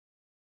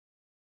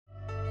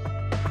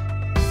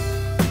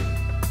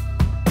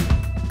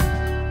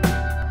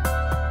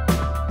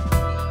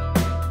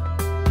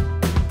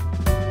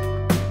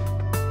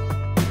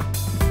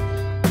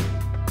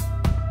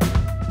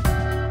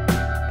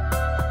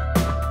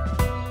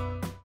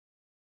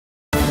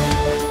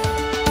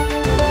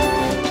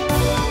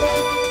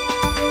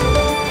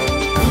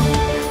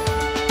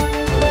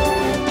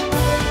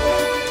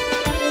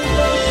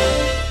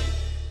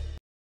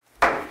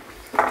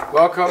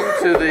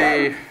welcome to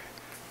the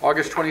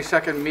August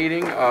 22nd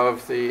meeting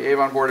of the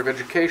Avon Board of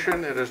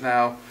Education. It is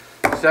now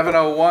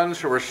 7:01,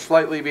 so we're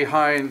slightly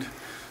behind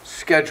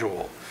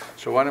schedule.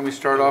 So why don't we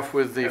start off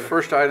with the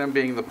first item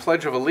being the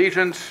Pledge of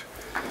Allegiance.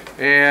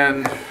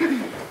 And I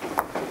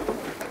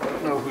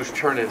don't know whose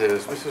turn it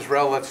is. Mrs.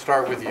 Rell, let's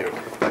start with you.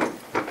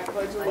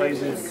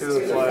 Allegiance to the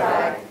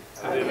flag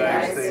of the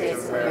United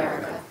States of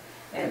America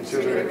and to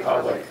the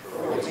republic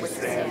for which it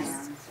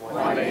stands,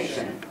 one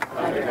nation,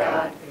 under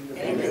God,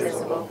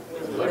 indivisible,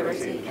 with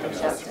liberty and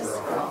justice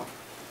for all.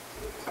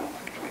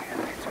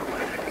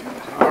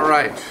 All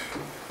right.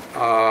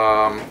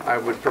 I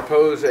would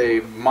propose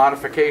a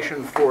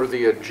modification for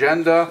the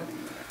agenda.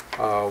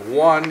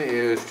 One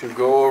is to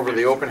go over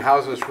the open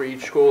houses for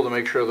each school to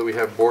make sure that we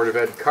have Board of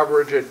Ed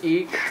coverage at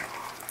each.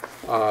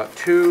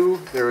 Two,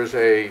 there is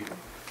a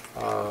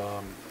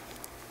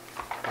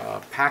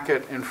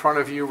packet in front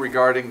of you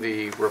regarding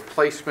the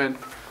replacement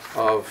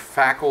of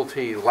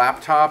faculty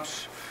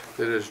laptops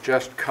that has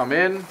just come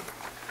in,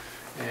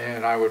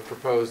 and I would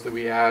propose that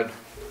we add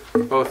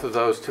both of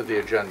those to the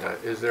agenda.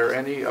 Is there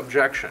any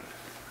objection?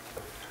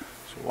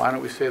 So why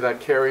don't we say that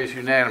carries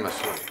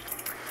unanimously.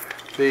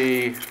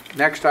 The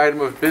next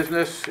item of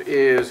business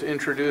is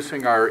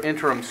introducing our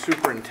interim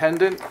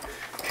superintendent,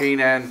 Jean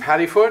Ann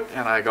Pattyfoot,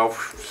 and I go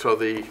so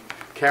the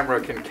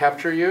camera can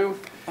capture you.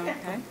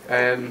 Okay.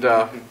 And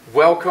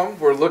welcome.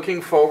 We're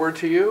looking forward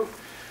to you,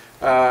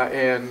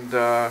 and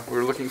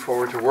we're looking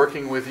forward to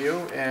working with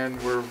you,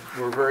 and we're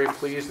very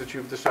pleased that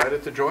you've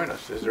decided to join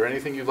us. Is there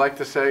anything you'd like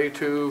to say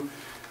to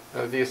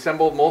the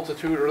assembled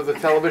multitude or the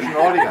television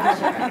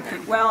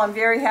audience? Well, I'm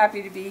very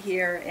happy to be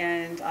here,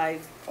 and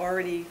I've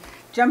already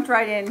jumped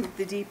right in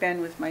the deep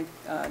end with my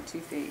 2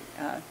 feet.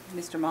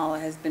 Mr. Mala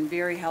has been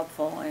very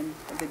helpful, and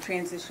the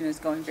transition is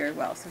going very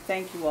well. So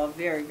thank you all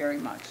very, very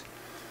much.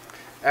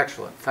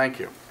 Excellent, thank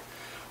you.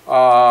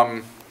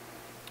 All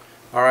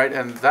right,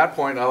 and at that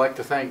point, I'd like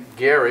to thank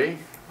Gary.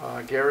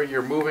 Gary,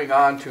 you're moving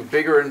on to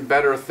bigger and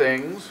better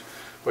things,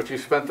 but you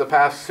spent the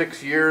past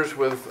 6 years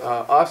with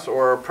us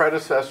or our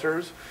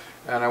predecessors,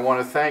 and I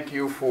want to thank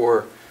you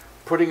for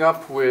putting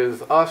up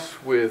with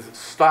us with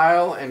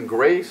style and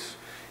grace,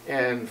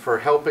 and for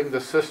helping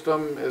the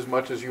system as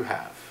much as you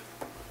have.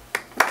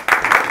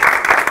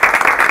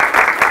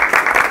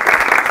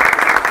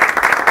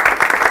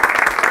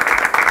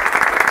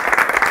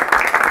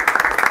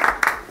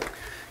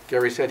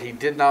 Gary said he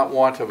did not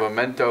want a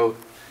memento,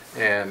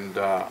 and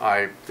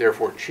I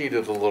therefore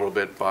cheated a little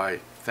bit by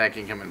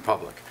thanking him in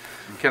public.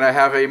 Can I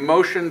have a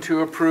motion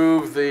to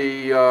approve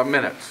the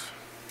minutes?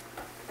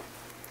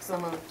 So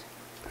moved.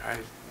 All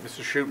right,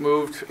 Mrs. Shute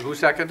moved. Who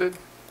seconded?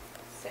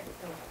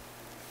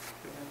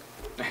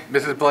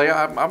 Mrs.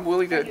 Blaya, I'm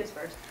willing to. Peggy's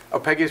first. Oh,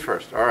 Peggy's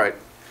first. All right.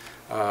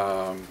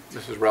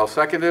 Mrs. Rell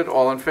seconded.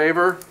 All in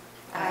favor?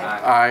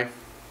 Aye. Aye.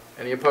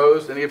 Any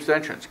opposed? Any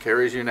abstentions?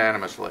 Carries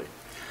unanimously.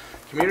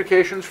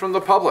 Communications from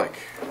the public.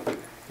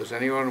 Does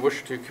anyone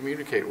wish to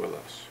communicate with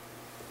us?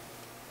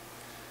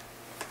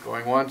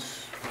 Going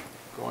once,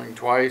 going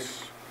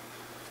twice.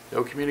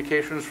 No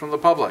communications from the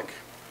public.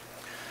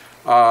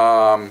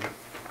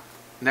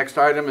 Next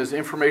item is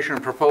information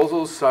and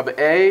proposals, sub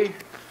A.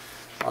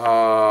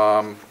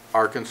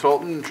 Our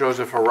consultant,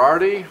 Joseph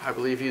Herardi, I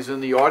believe he's in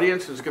the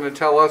audience, is going to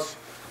tell us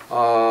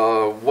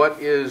what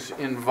is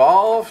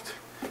involved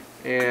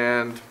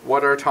and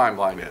what our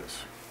timeline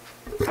is.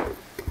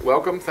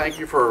 Welcome. Thank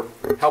you for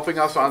helping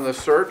us on this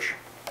search.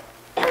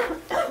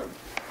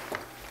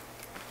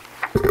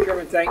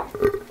 Chairman, thank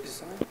you.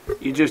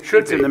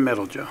 Should It's in be. the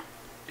middle, Joe.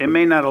 It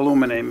may not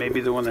illuminate,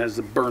 maybe the one that has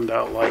the burned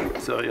out light,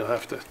 so you'll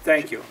have to.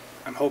 Thank you.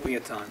 I'm hoping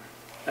it's on.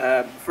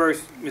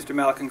 First, Mr.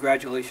 Malik,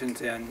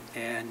 congratulations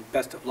and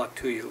best of luck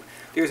to you.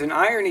 There's an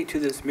irony to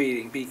this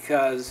meeting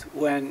because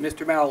when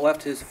Mr. Malik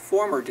left his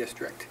former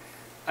district,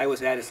 I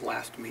was at his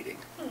last meeting.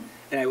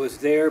 And I was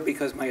there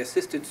because my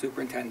assistant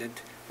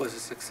superintendent was a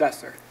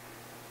successor.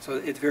 So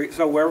it's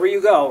so wherever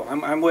you go,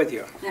 I'm with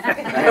you.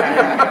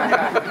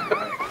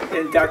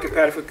 And Dr.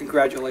 Patterford,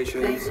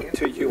 congratulations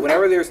to you.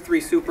 Whenever there's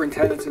 3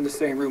 superintendents in the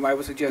same room, I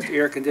would suggest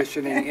air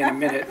conditioning in a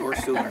minute or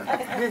sooner.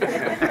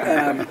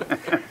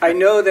 I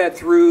know that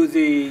through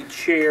the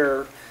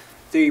chair,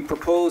 the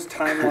proposed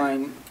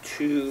timeline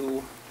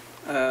to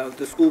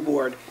the school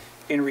board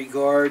in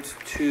regards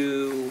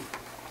to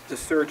the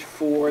search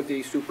for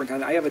the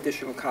superintendent, I have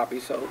additional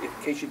copies, so in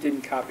case you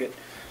didn't copy it.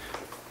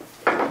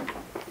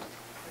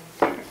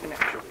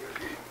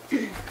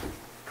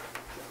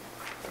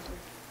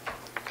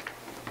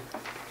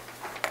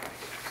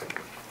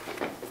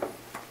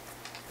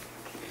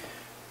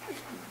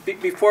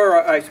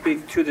 Before I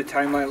speak to the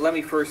timeline, let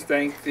me first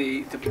thank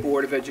the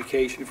Board of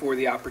Education for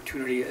the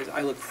opportunity.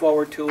 I look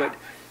forward to it,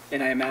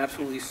 and I am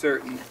absolutely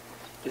certain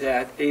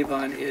that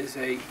Avon is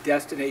a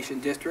destination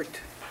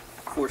district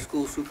for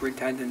school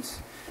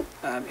superintendents,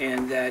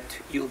 and that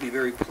you'll be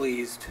very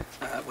pleased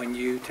when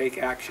you take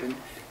action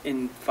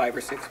in 5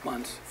 or 6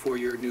 months for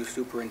your new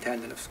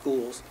superintendent of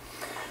schools.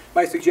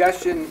 My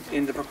suggestion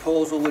in the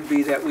proposal would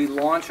be that we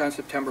launch on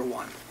September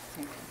 1.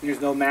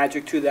 There's no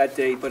magic to that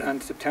date, but on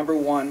September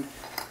 1,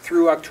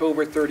 through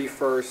October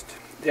 31st,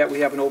 that we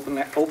have an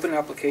open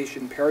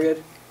application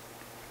period.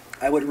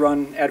 I would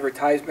run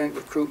advertisement,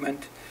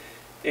 recruitment,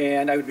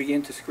 and I would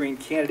begin to screen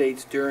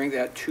candidates during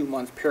that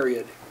 2-month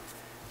period.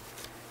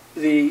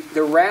 The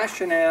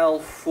rationale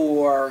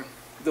for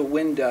the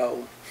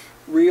window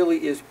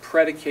really is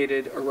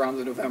predicated around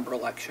the November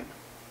election.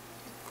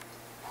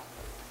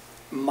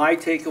 My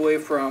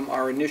takeaway from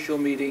our initial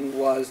meeting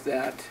was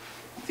that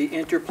the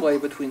interplay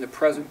between the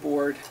present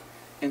board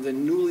and the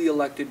newly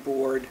elected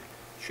board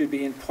should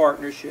be in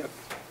partnership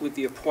with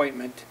the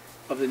appointment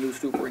of the new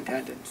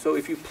superintendent. So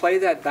if you play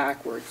that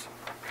backwards,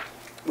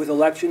 with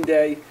Election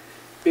Day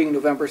being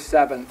November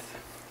 7th,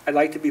 I'd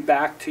like to be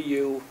back to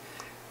you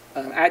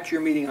at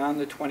your meeting on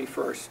the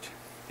 21st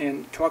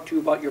and talk to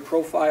you about your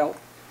profile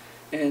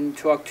and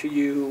talk to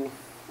you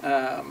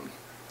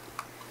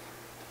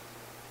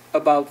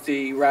about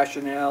the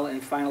rationale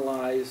and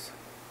finalize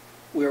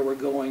where we're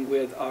going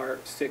with our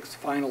 6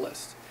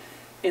 finalists.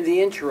 In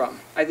the interim,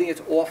 I think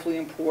it's awfully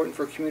important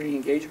for community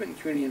engagement and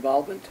community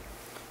involvement.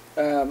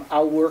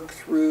 I'll work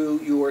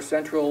through your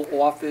central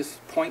office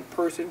point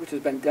person, which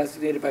has been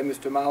designated by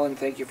Mr. Mullen.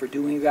 Thank you for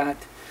doing that.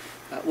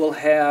 We'll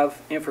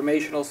have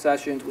informational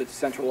sessions with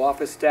central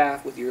office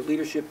staff, with your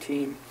leadership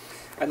team.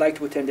 I'd like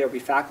to attend every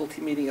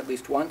faculty meeting at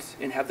least once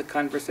and have the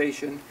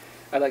conversation.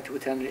 I'd like to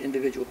attend an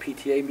individual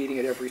PTA meeting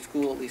at every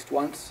school at least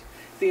once.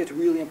 I think it's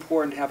really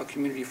important to have a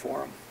community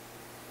forum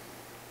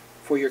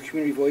for your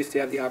community voice to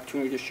have the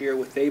opportunity to share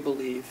what they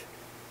believe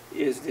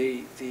is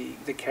the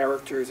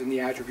characters and the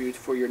attributes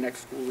for your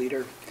next school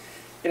leader.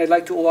 And I'd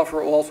like to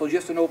offer also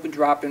just an open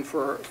drop-in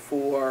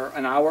for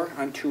an hour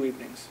on 2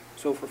 evenings.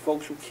 So for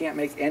folks who can't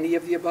make any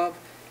of the above,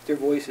 their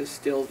voice is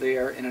still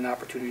there and an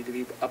opportunity to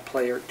be a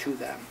player to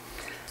them.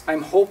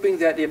 I'm hoping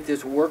that if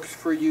this works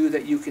for you,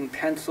 that you can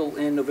pencil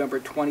in November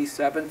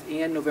 27th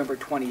and November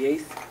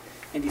 28th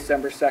and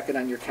December 2nd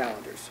on your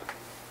calendars.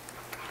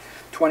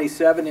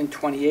 27 and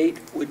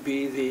 28 would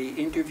be the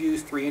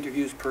interviews, 3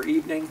 interviews per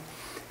evening.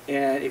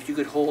 And if you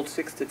could hold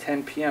 6 to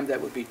 10 p.m., that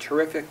would be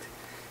terrific.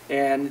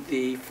 And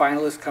the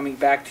finalists coming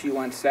back to you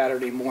on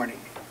Saturday morning.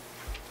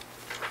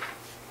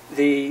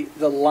 The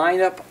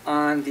lineup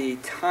on the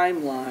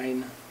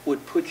timeline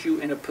would put you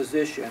in a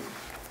position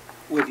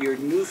with your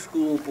new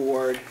school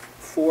board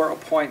for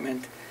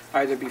appointment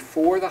either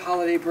before the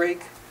holiday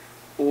break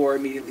or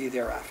immediately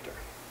thereafter.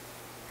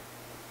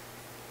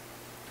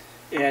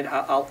 And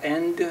I'll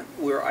end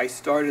where I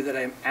started, that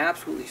I am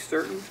absolutely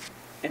certain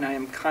and I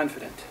am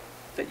confident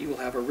that you will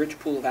have a rich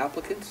pool of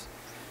applicants,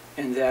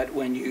 and that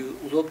when you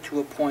look to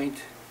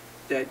appoint,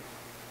 that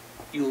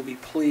you will be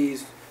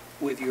pleased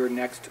with your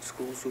next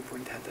school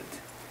superintendent.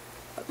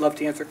 I'd love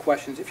to answer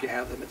questions if you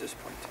have them at this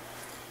point.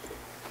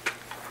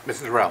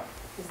 Mrs. Rowell.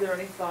 Is there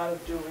any thought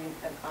of doing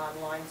an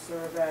online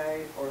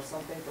survey or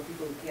something for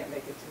people who can't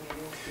make it to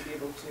meetings to be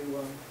able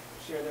to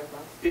share their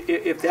thoughts?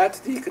 If that's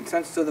the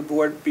consensus of the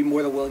board, be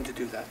more than willing to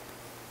do that.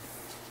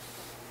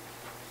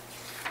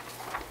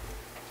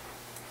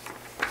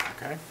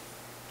 Okay.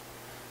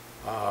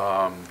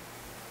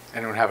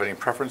 Anyone have any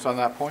preference on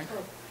that point?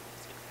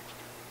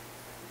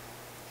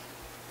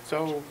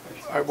 So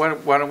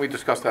why don't we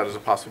discuss that as a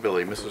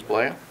possibility? Mrs.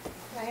 Blaya?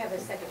 I have a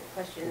second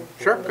question.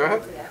 Sure, go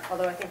ahead.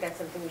 Although I think that's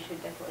something we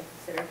should definitely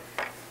consider.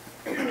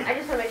 I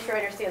just want to make sure I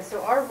understand.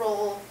 So our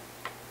role,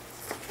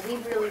 we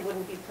really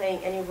wouldn't be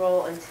playing any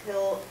role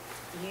until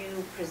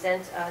you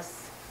present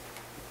us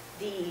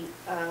the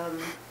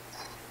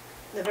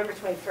November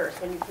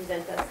 21st, when you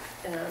present us,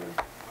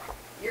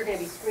 you're going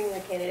to be screening the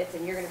candidates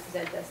and you're going to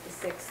present us the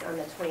 6 on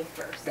the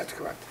 21st. That's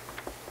correct.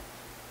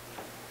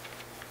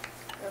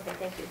 Okay,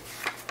 thank you.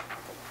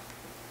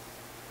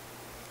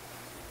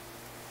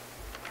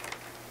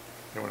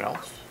 Anyone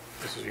else?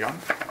 Mrs. Young?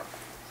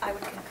 I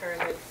would concur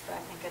that I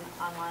think an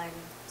online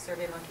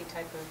SurveyMonkey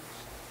type of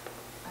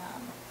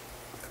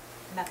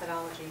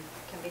methodology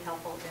can be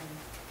helpful in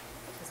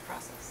this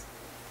process.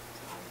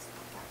 So I would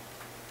support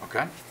that.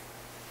 Okay.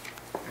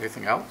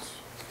 Anything else?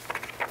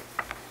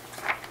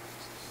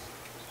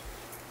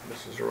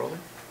 Mrs. Zaroli?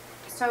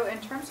 So in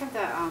terms of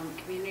the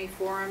community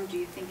forum, do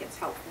you think it's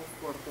helpful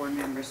for board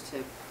members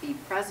to be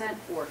present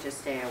or to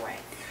stay away?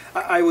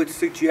 I would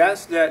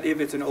suggest that if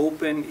it's an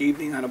open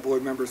evening on a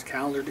board member's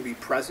calendar, to be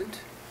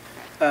present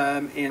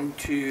and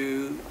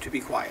to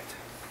be quiet.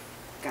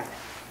 Got it.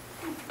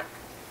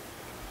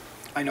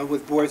 I know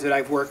with boards that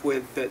I've worked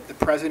with, that the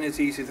present is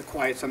easy, the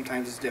quiet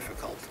sometimes is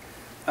difficult.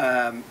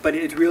 But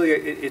it's really,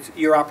 it's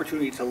your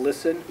opportunity to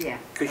listen. Yeah.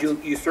 Because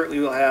you certainly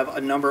will have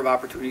a number of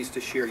opportunities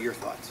to share your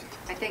thoughts.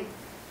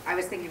 I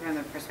was thinking from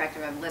the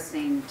perspective of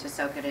listening to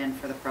soak it in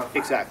for the profile.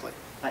 Exactly.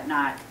 But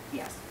not,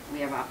 yes, we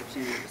have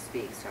opportunity to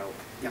speak, so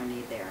no Yeah.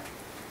 need there.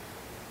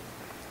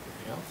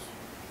 Anything else?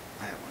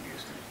 I have one,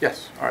 Houston.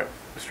 Yes, all right.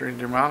 Mr.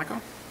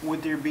 DeMonico?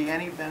 Would there be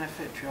any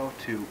benefit, Joe,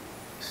 to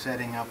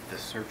setting up the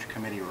search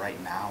committee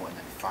right now and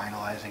then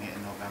finalizing it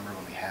in November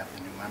when we have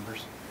the new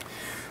members?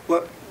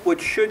 What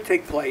should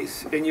take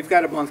place, and you've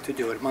got a month to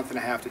do it, a month and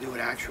a half to do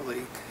it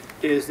actually,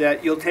 is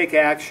that you'll take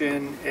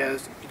action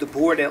as the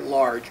board at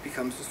large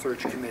becomes the search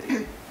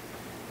committee.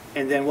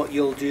 And then what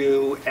you'll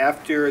do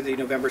after the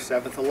November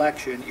 7th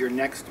election, your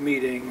next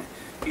meeting,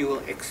 you will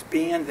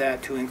expand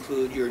that to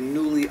include your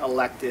newly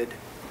elected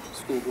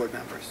school board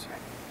members.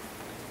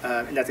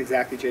 And that's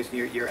exactly,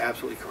 Jason, you're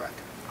absolutely correct.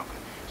 Okay.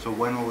 So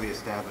when will we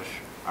establish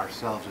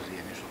ourselves as the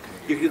initial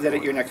committee? You can do that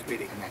at your next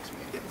meeting. The next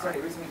meeting. Is there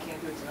any reason we can't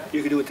do it tonight?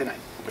 You can do it tonight.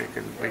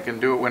 We can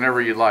do it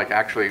whenever you'd like.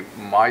 Actually,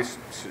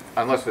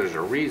 unless there's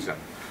a reason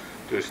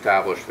to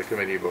establish the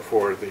committee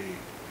before the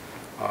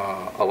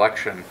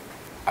election,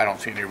 I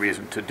don't see any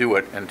reason to do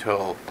it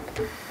until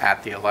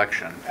at the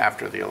election,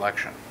 after the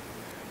election.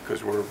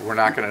 Because we're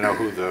not going to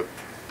know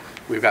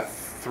we've got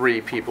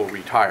 3 people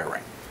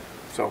retiring.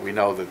 So we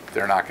know that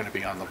they're not going to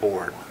be on the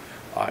board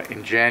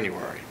in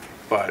January.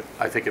 But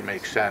I think it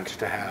makes sense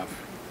to have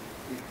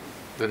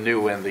the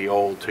new and the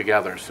old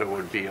together. So it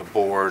would be a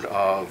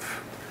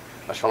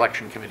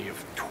selection committee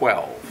of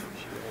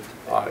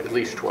 12, at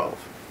least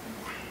 12.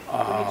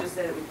 Can you just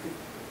say that we could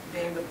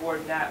name the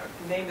board now,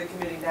 name the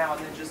committee now,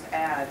 and then just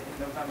add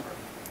in November?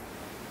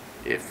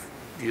 If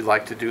you'd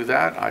like to do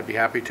that, I'd be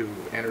happy to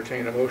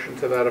entertain a motion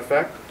to that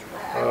effect.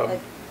 I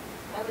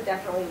would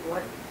definitely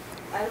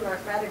I would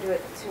rather do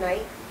it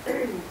tonight,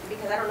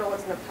 because I don't know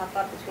what's going to pop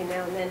up between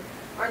now and then.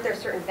 Aren't there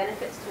certain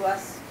benefits to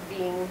us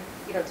being,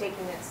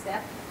 taking that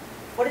step?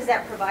 What does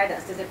that provide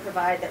us? Does it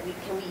provide that we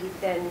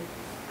then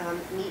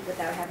meet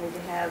without having to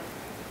have,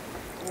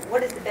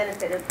 what is the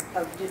benefit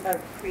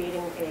of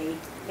creating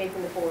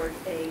making the board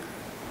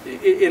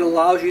It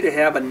allows you to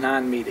have a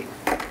non-meeting.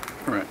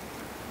 Right.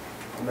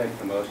 I'll make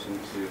the motion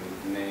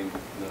to name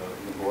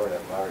the board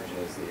at large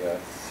as the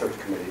search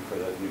committee for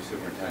the new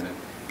superintendent,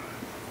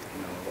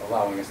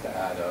 allowing us to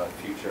add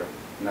future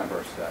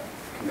members to that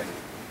committee.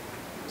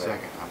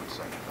 Second, I would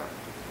second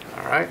that.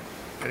 All right.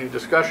 Any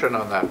discussion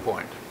on that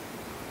point?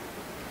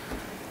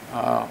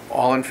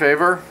 All in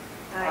favor?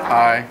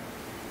 Aye.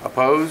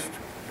 Opposed?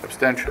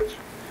 Abstentions?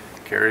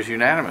 Carries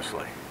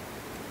unanimously.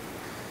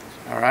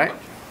 All right.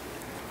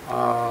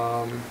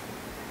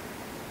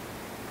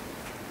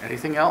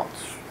 Anything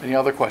else? Any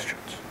other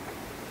questions?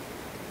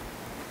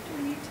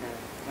 Do we need to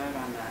vote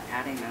on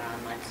adding an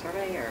online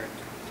survey, or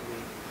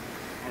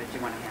how did you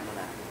want to handle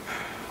that?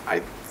 I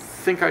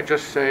think I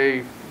just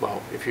say,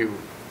 well, if you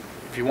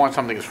want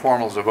something as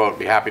formal as a vote,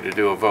 be happy to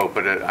do a vote,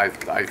 but I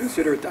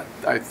Consider it done.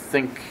 I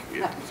think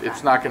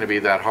it's not going to be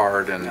that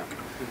hard, and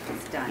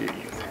It's done.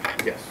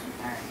 yes,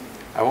 All right.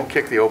 I won't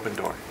kick the open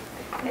door.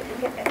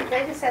 Can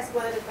I just ask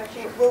one other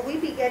question? Will we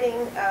be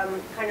getting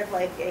kind of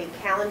like a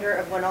calendar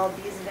of when all of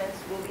these events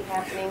will be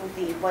happening,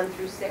 the 1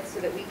 through 6, so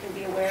that we can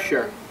be aware of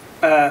Sure.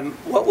 them?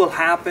 What will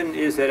happen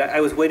is that I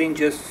was waiting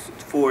just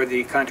for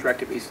the contract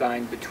to be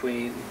signed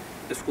between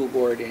the school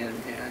board and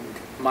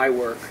my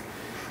work.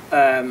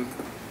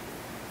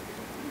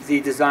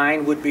 The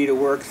design would be to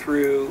work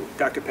through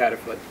Dr.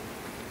 Patterfoot.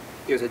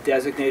 There's a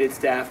designated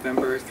staff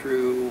member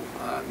through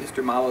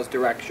Mr. Mala's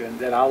direction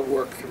that I'll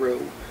work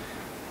through.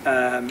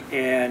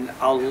 And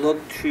I'll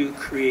look to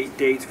create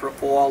dates for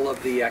all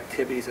of the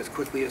activities as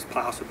quickly as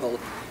possible.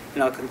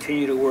 And I'll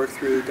continue to work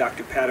through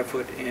Dr.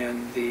 Patterfoot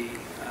and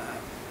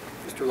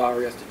Mr.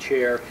 Lowry as the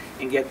chair,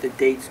 and get the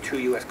dates to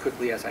you as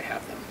quickly as I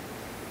have them.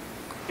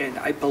 And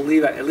I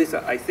believe, at least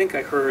I think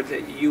I heard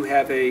that you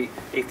have a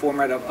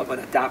format of an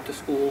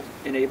adopt-a-school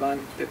in Avon,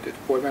 that the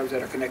board members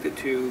that are connected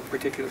to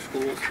particular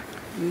schools.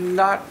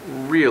 Not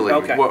really.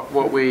 Okay.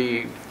 What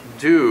we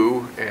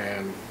do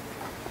and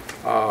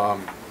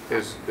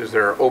is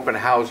there are open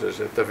houses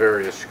at the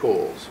various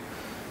schools.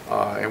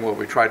 And what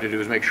we try to do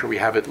is make sure we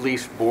have at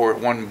least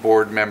one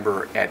board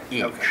member at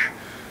each. Okay.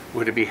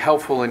 Would it be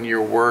helpful in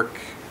your work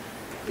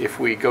if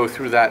we go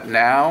through that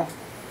now?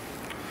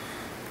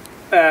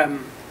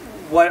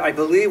 What I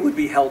believe would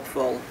be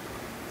helpful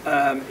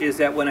is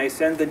that when I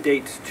send the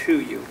dates to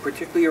you,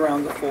 particularly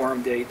around the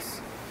forum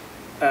dates,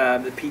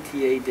 the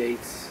PTA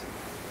dates,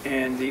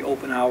 and the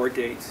open hour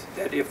dates,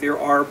 that if there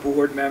are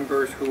board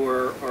members who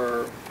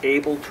are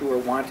able to or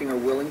wanting or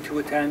willing to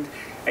attend,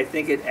 I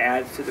think it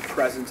adds to the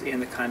presence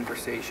and the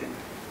conversation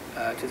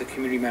to the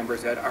community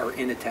members that are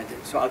in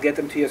attendance. So I'll get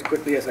them to you as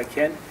quickly as I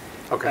can.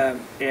 Okay.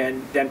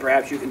 And then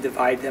perhaps you can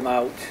divide them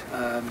out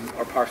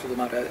or parcel them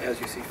out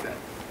as you see fit.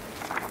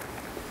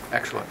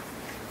 Excellent.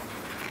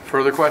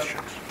 Further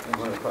questions?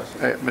 One other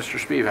question. Mr.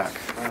 Spivak.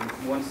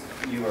 Once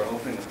you are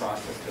opening the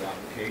process to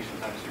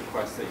applications, I just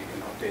request that you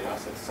can update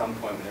us at some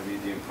point whenever you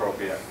deem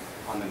appropriate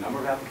on the number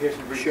of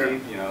applications received,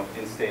 Sure.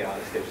 In-state,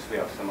 out-of-state, just so we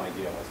have some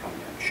idea of what's coming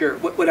in. Sure.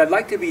 What I'd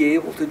like to be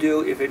able to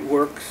do, if it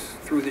works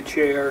through the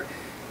chair,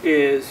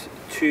 is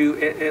to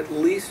at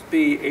least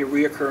be a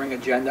reoccurring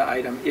agenda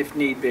item, if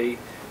need be,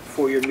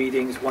 for your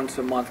meetings once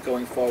a month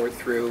going forward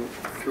through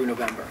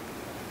November.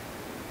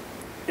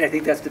 And I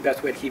think that's the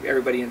best way to keep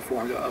everybody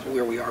informed of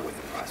where we are with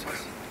the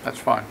process. That's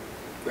fine.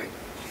 Great.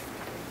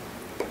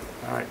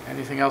 All right.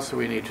 Anything else that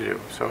we need to do?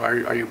 So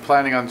are you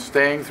planning on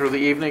staying through the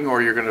evening,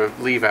 or you're going to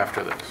leave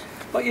after this?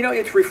 Well,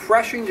 it's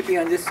refreshing to be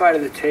on this side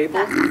of the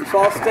table, so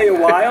I'll stay a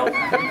while,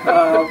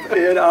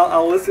 and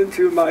I'll listen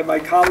to my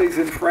colleagues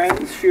and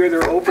friends share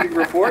their opening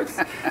reports,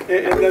 and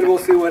then we'll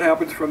see what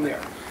happens from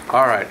there.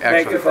 All right,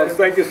 Thank you, excellent. folks.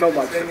 Thank you so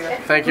much.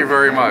 Thank you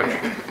very much.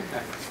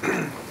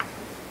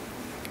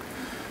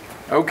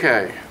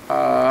 Okay,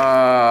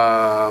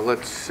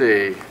 let's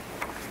see.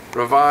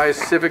 Revised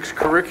civics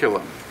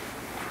curriculum.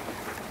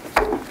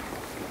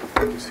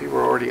 You see,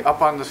 we're already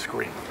up on the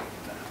screen.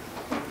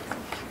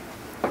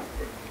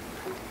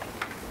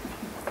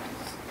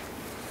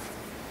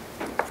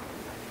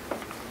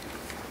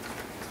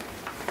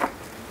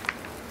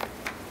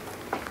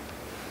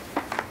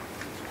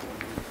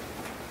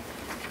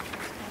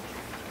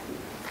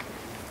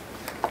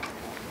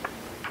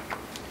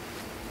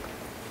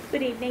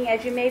 Good evening.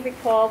 As you may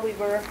recall, we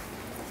were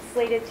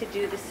slated to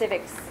do the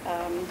civics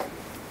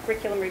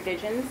curriculum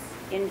revisions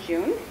in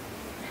June,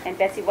 and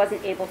Betsy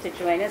wasn't able to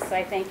join us, so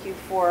I thank you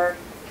for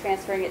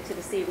transferring it to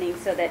this evening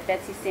so that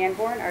Betsy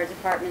Sanborn, our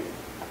department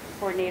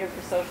coordinator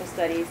for social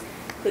studies,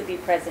 could be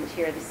present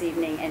here this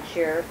evening and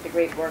share the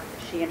great work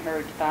that she and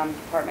her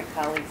department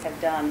colleagues have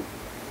done.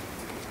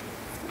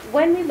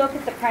 When we look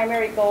at the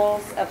primary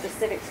goals of the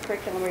civics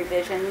curriculum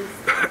revisions,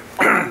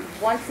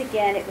 once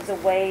again, it was a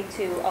way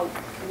to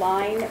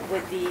align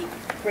with the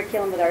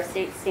curriculum with our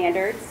state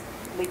standards.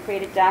 We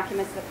created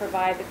documents that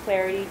provide the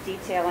clarity,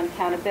 detail, and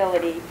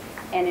accountability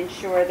and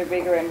ensure the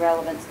rigor and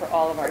relevance for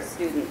all of our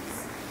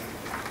students.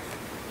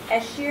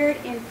 As shared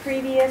in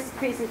previous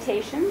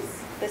presentations,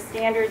 the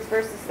standards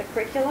versus the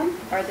curriculum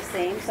are the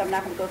same, so I'm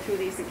not going to go through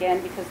these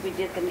again because we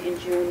did them in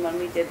June when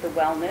we did the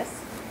wellness.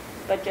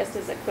 But just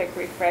as a quick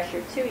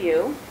refresher to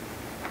you,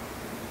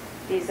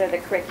 these are the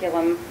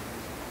curriculum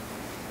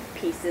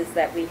pieces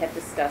that we had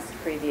discussed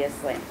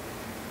previously.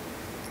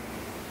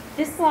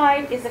 This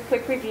slide is a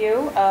quick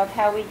review of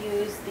how we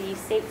use the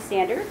state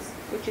standards,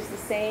 which is the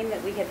same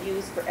that we have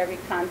used for every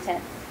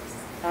content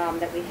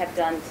that we have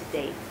done to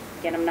date.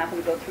 Again, I'm not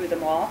going to go through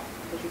them all,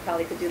 because you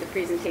probably could do the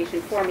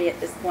presentation for me at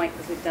this point,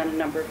 because we've done a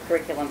number of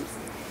curriculums.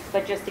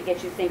 But just to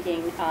get you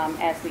thinking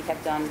as we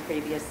have done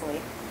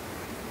previously.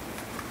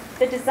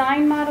 The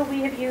design model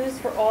we have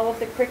used for all of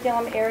the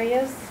curriculum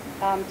areas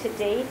to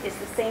date is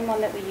the same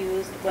one that we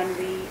used when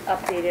we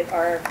updated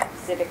our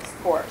civics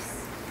course.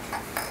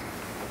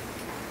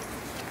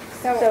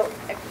 Go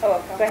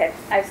ahead.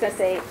 I was going to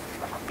say,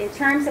 in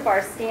terms of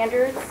our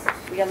standards,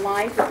 we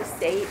aligned with the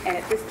state, and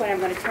at this point I'm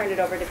going to turn it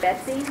over to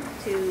Betsy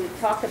to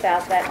talk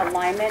about that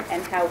alignment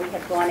and how we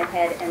have gone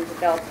ahead and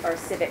developed our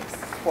civics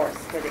course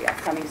for the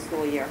upcoming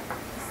school year.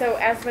 So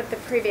as with the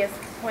previous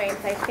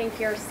points, I think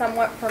you're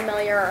somewhat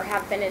familiar or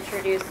have been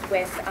introduced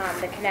with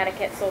the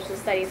Connecticut social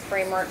studies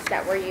frameworks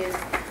that were used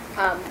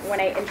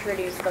when I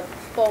introduced the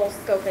full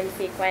scope and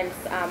sequence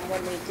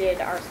when we did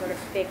our sort of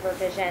big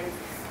revisions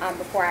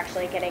before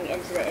actually getting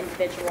into the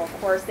individual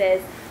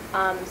courses.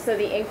 So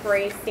the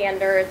inquiry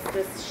standards,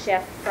 this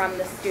shift from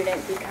the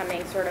student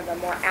becoming sort of a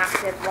more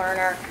active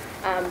learner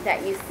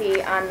that you see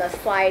on the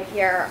slide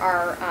here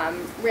are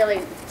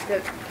really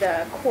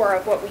the core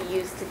of what we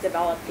use to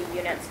develop the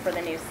units for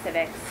the new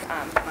civics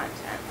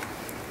content.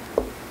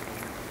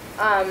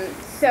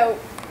 So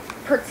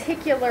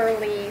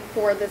particularly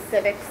for the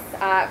civics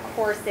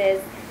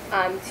courses,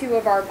 two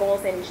of our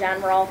goals in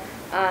general,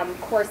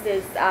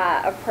 courses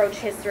approach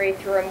history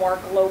through a more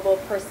global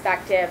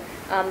perspective.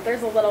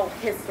 There's a little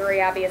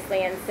history,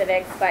 obviously, in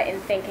civics, but in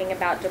thinking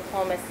about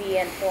diplomacy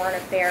and foreign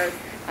affairs,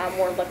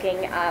 we're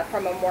looking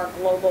from a more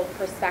global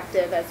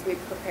perspective as we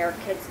prepare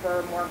kids for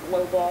a more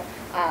global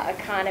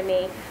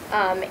economy.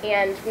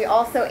 And we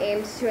also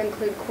aimed to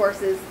include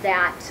courses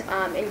that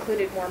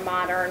included more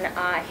modern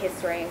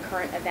history and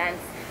current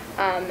events.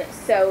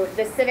 So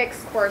the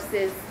civics course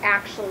is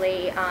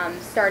actually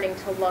starting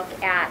to look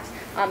at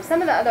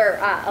some of the other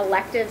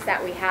electives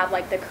that we have,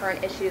 like the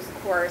current issues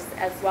course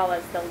as well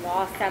as the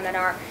law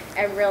seminar,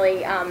 and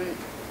really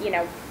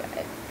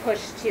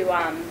push to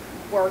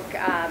work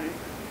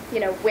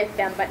with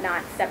them but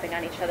not stepping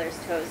on each other's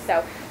toes.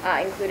 So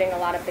including a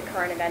lot of the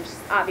current events,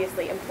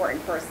 obviously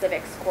important for a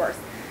civics course.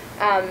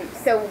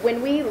 So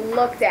when we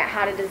looked at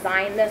how to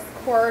design this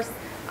course,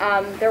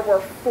 there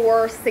were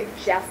 4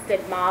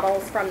 suggested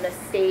models from the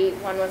state.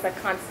 One was a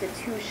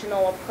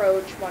constitutional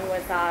approach, one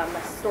was a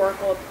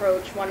historical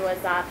approach, one was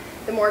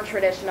the more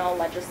traditional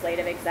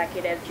legislative,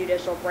 executive,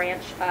 judicial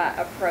branch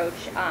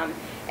approach.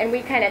 And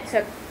we kind of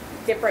took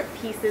different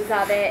pieces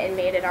of it and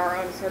made it our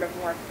own sort of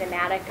more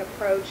thematic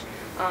approach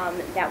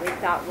that we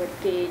thought would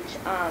gauge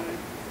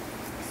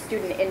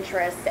student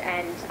interest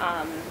and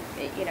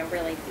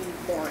really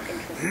be more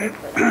interesting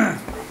for them.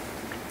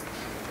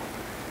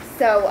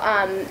 So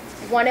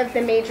one of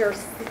the major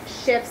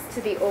shifts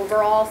to the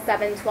overall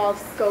 712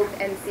 scope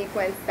and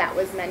sequence that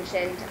was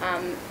mentioned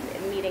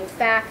in meetings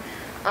back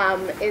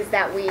is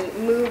that we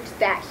moved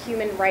that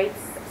human rights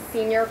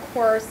senior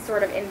course,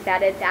 sort of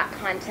embedded that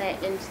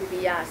content into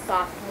the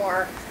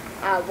sophomore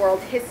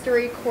world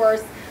history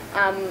course.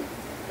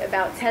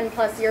 About 10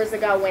 plus years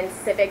ago, when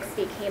civics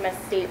became a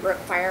state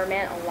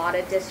requirement, a lot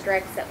of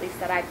districts, at least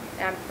that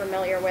I'm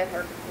familiar with,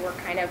 were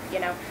kind of,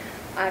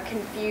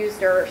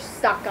 confused or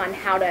stuck on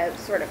how to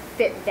sort of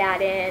fit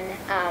that in.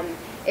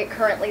 It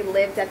currently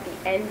lived at the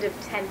end of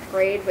 10th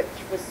grade, which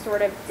was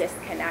sort of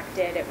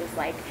disconnected. It was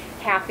like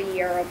half a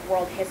year of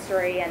world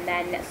history, and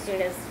then as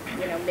soon as,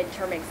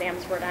 midterm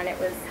exams were done, it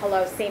was,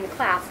 hello, same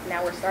class,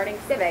 now we're starting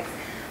civics.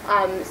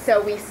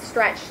 So we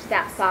stretched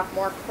that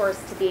sophomore course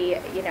to be,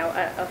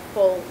 a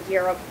full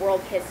year of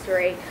world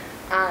history,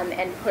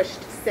 and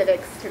pushed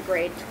civics to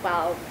grade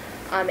 12.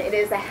 It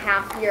is a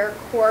half-year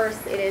course.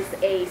 It is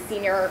a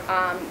senior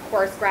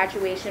course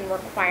graduation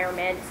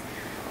requirement,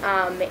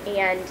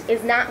 and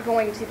is not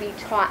going to be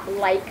taught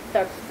like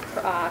the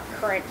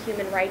current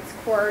human rights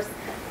course.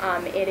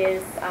 It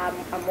is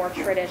a more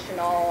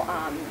traditional,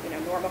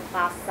 normal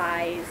class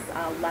size,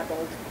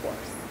 leveled course.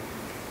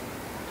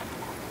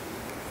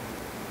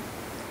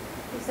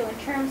 So in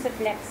terms of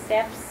next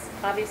steps,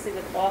 obviously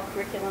with all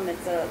curriculum,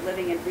 it's a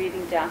living and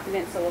breathing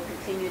document, so we'll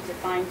continue to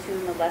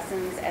fine-tune the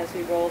lessons as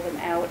we roll them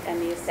out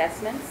and the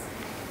assessments,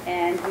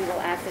 and we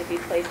will ask that it be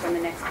placed on the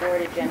next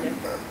board agenda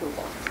for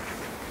approval.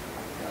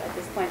 So at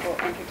this point, we'll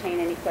entertain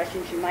any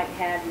questions you might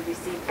have. You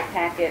received the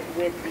packet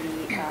with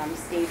the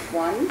stage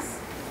ones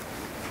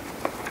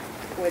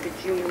for the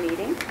June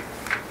meeting.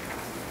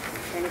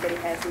 If anybody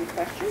has any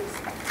questions?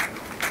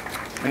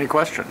 Any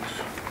questions?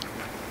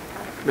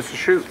 Mrs.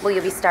 Shute? Will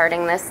you be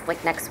starting this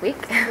like next week?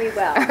 We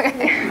will.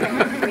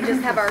 we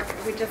just got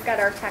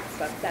our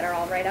textbooks that are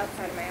all right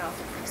outside of my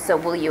office. So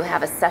will you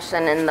have a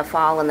session in the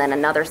fall and then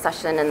another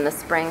session in the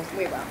spring?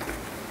 We will.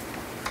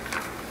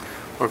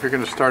 Well, if you're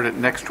going to start it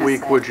next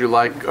week, would you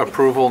like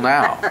approval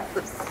now?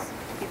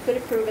 If you could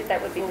approve it,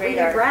 that would be great.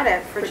 We read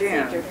it for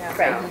June.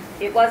 Right.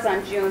 It was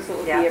on June, so it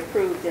would be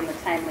approved in the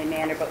timely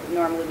manner, but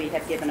normally we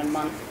have given a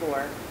month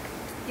for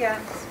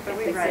Yes, but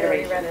we read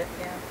consideration. it.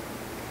 Yeah.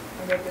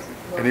 I make this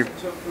Any- motion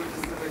to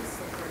approve the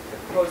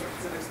proposed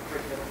civics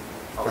curriculum.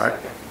 All right.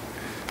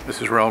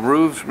 Mrs. Realm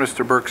moves,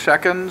 Mr. Burke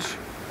seconds.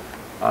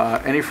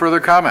 Any further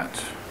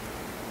comments?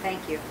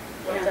 Thank you.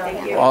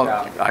 Thank you. Well,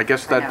 I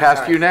guess that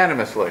passed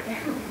unanimously.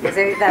 That's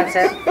it.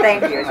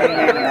 Thank you. It's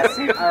unanimous.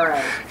 All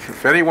right.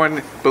 If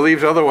anyone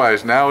believes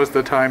otherwise, now is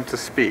the time to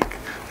speak.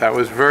 That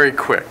was very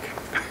quick.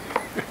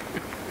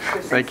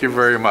 Thank you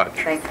very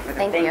much. Thank you.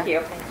 Thank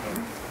you.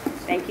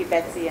 Thank you,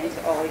 Betsy, and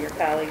to all your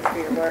colleagues for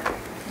your work.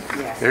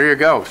 Yes. There you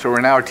go. So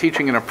we're now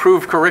teaching an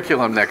approved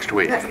curriculum next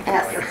week. Much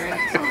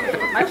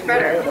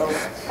better.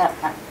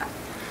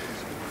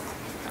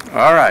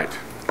 All right.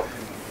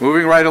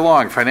 Moving right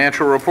along,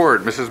 financial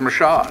report, Mrs.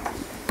 Mashad.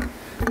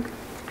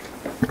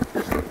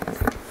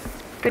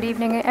 Good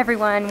evening,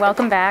 everyone.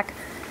 Welcome back.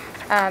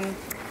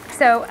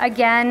 So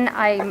again,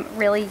 I'm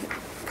really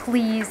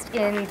pleased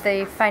in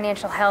the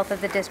financial health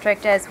of the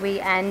district as we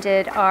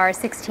ended our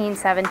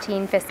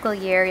 16-17 fiscal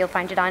year. You'll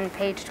find it on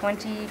page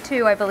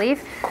 22, I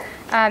believe.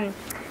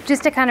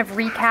 Just to kind of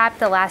recap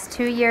the last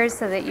 2 years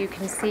so that you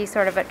can see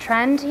sort of a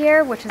trend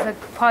here, which is a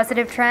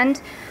positive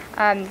trend.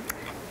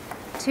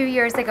 2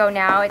 years ago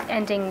now,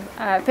 ending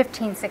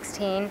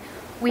 15-16,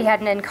 we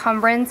had an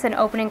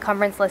open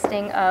encumbrance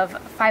listing of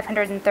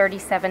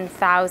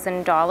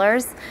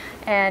 $537,000.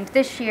 And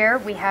this year,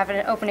 we have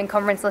an open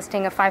encumbrance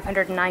listing of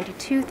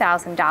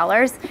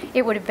 $592,000.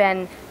 It would have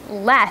been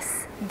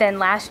less than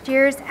last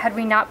year's had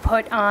we not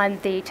put on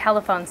the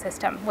telephone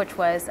system, which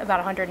was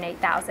about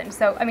 $108,000.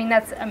 So, I mean,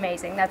 that's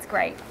amazing. That's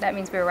great. That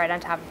means we were right on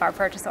top of our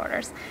purchase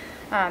orders.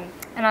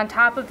 And on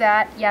top of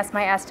that, yes,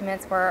 my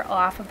estimates were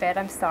off a bit.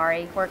 I'm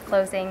sorry. We're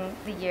closing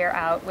the year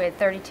out with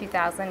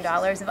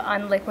 $32,000 of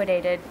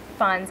unliquidated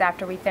funds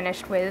after we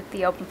finished with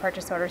the open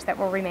purchase orders that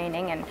were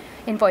remaining and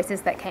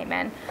invoices that came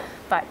in.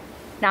 But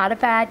not a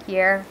bad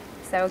year.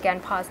 So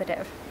again,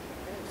 positive.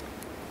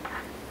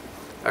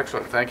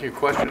 Excellent. Thank you.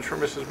 Questions for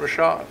Mrs.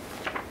 Mashad?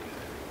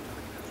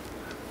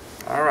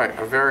 All right.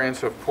 A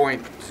variance of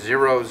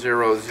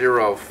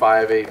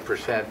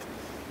 0.00058%.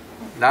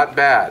 Not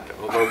bad,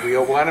 although we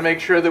want to make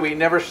sure that we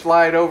never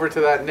slide over to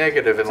that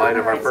negative in light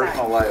of our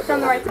personal liability. It's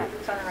on the right side.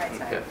 It's on the right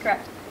side. Yes.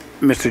 Correct.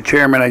 Mr.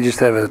 Chairman, I just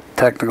have a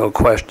technical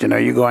question. Are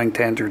you going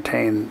to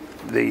entertain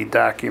the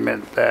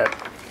document that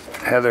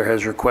Heather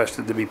has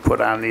requested to be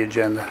put on the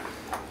agenda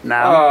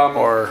now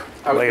or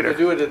I was later? going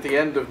to do it at the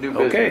end of new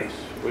Okay. business.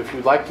 If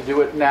you'd like to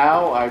do it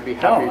now, I'd be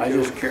happy No, to. I'm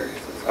just curious.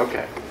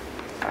 Okay.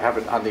 I have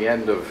it on the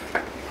end of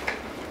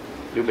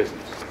new business.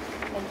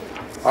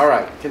 All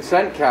right,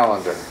 consent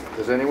calendar.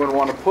 Does anyone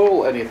want to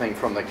pull anything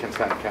from the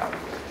consent calendar?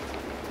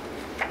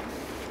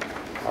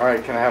 All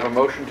right, can I have a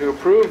motion to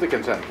approve the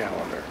consent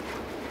calendar?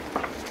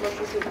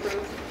 Motion to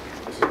approve.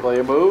 Mrs.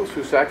 Blea moves.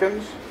 Who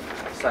seconds?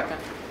 Second.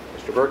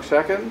 Mr. Burke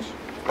seconds.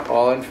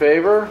 All in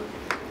favor?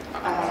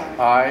 Aye.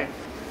 Aye.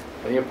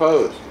 Any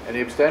opposed?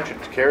 Any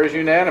abstentions? Carries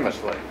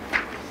unanimously.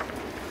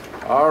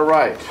 All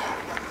right.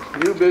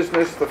 New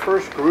business. The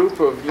first group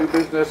of new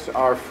business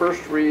are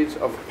first reads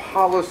of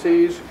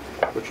policies,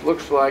 which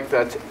looks like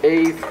that's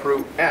A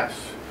through S.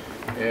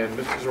 And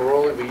Mrs.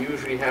 Aroli, we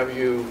usually have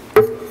you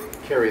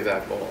carry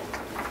that ball.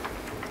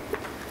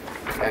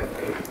 And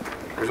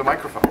there's a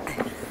microphone.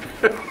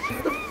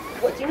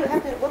 What do you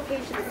have to, what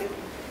page should you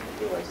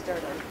want to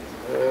start on?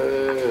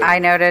 I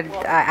noted,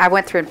 I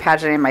went through and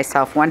paginated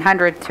myself,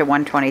 100 to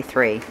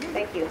 123.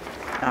 Thank you.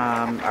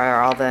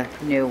 are all the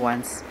new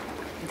ones.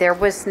 There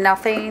was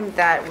nothing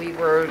that we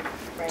were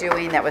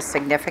doing that was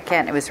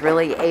significant. It was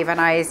really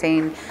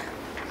Avonizing,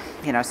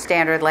 you know,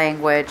 standard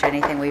language,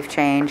 anything we've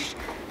changed.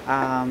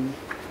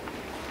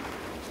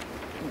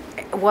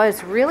 It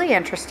was really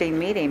interesting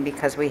meeting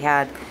because we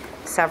had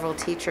several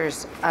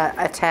teachers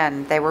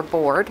attend. They were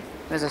bored.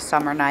 It was a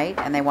summer night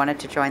and they wanted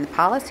to join the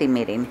policy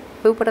meeting.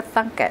 Who would have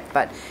thunk it?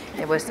 But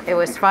it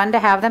was fun to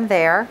have them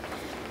there.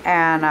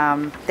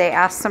 And they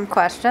asked some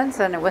questions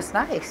and it was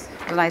nice.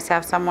 It was nice to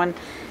have someone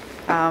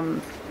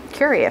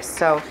curious.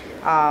 So,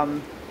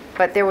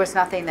 but there was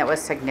nothing that was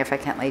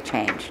significantly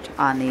changed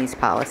on these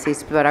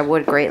policies. But I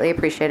would greatly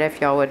appreciate it if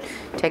y'all would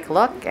take a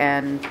look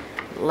and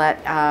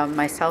let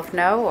myself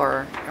know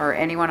or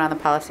anyone on the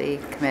policy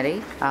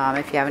committee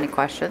if you have any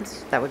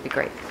questions. That would be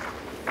great.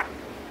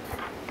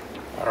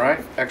 All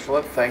right,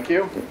 excellent, thank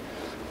you.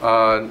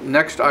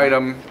 Next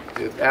item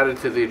added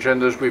to the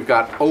agenda is we've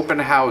got open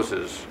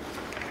houses.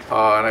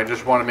 And I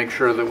just want to make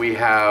sure that we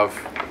have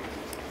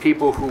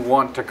people who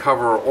want to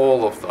cover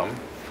all of them,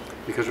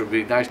 because it would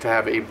be nice to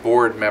have a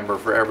board member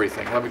for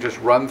everything. Let me just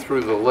run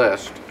through the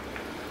list.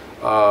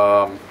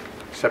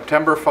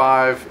 September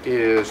 5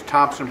 is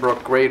Thompson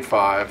Brook grade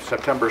 5.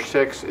 September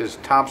 6 is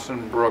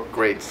Thompson Brook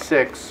grade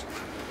 6.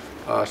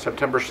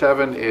 September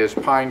 7 is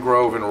Pine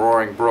Grove and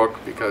Roaring Brook,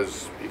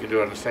 because you can do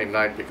it on the same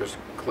night, because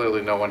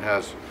clearly no one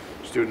has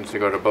students to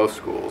go to both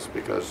schools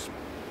because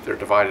they're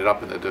divided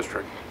up in the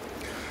district.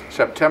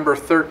 September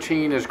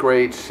 13 is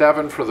grade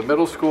 7 for the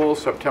middle school.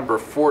 September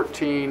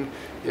 14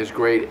 is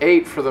grade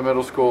 8 for the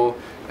middle school.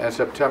 And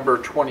September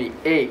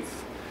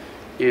 28th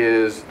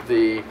is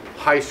the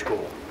high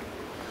school.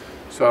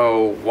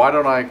 So why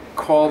don't I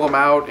call them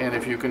out, and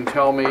if you can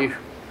tell me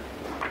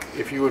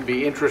if you would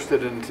be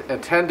interested in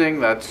attending.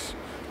 That's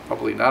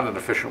probably not an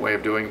efficient way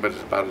of doing it, but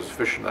it's about as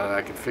efficient as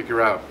I can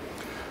figure out.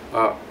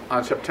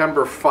 On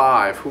September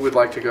 5, who would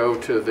like to go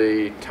to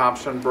the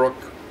Thompson Brook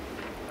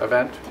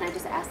event? Can I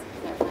just ask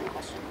a clarifying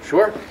question?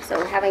 Sure.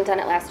 So having done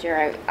it last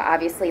year,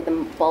 obviously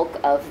the bulk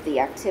of the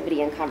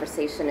activity and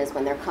conversation is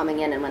when they're coming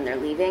in and when they're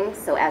leaving.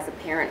 So as a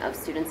parent of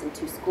students in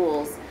 2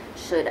 schools,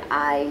 should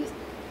I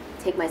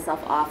take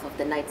myself off of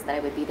the nights that I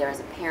would be there as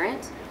a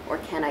parent, or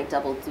can I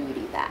double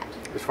duty that?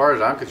 As far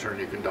as I'm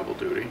concerned, you can double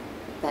duty.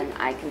 Then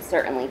I can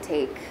certainly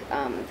take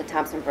the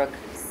Thompson Brook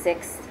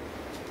 6th,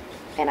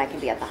 and I can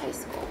be at the high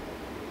school.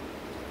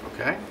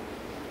 Okay.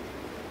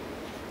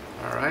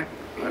 All right.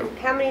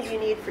 How many do you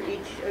need for each?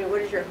 I mean,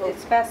 what is your hope?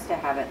 It's best to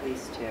have at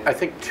least 2. I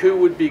think 2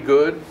 would be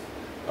good.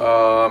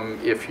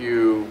 If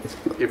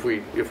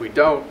we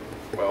don't,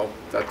 well,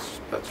 that's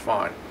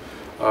fine.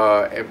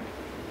 And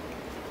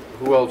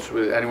who else?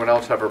 Would anyone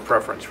else have a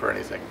preference for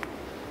anything?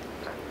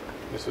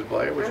 Mrs.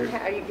 Blair, would you? Do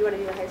you want to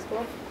do the high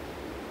school?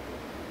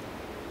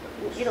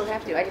 You don't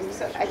have to. I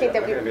think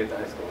that we. I'm going to be at the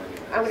high school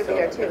anyway. I'm going to be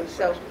there too.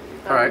 So.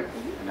 All right.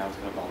 And I was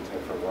going to volunteer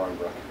for Roaring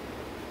Brook.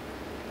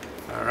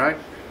 All right.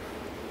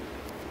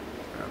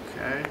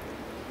 Okay.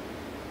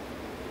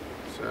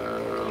 So.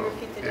 Can you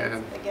repeat the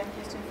dates again,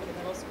 Houston, for the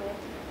middle school?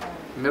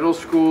 Middle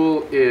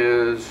school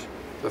is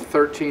the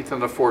 13th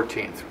and the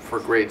 14th for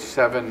grades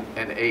 7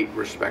 and 8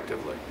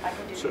 respectively. I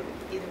can do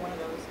either one of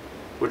those.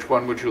 Which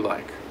one would you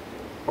like?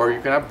 Or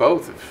you can have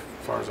both as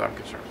far as I'm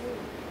concerned.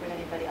 Would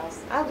anybody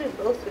else? I'll do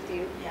both with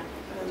you. Yeah,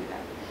 I'll do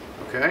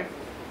that. Okay.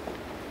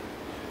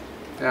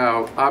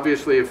 Now,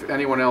 obviously, if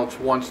anyone else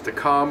wants to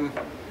come,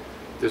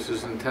 this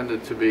is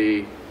intended to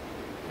be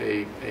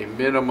a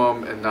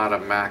minimum and not a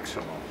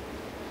maximum.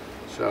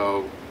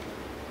 So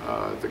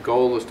the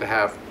goal is to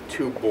have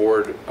 2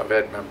 Board of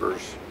Ed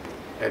members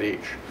at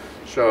each.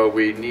 So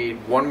we need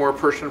 1 more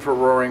person for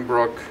Roaring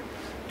Brook,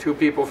 2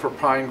 people for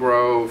Pine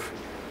Grove,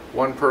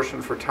 1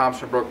 person for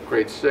Thompson Brook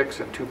grade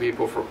 6, and 2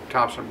 people for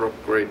Thompson Brook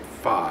grade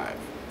 5.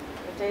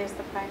 What day is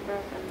the Pine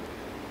Grove?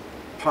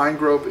 Pine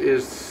Grove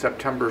is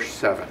September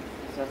 7.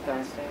 Is that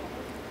Thursday?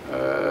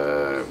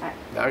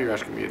 Now you're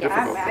asking me a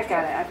difficult I've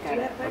got it. I've got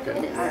it.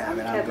 Okay. Yeah, I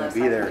mean, I'm going kidless, to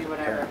be I there can as do a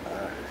whatever.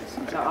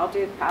 parent. So I'll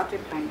do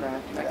Pine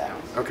Grove. Yeah.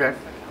 Okay.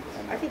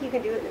 I think you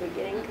can do it in the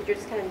beginning because you're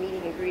just kind of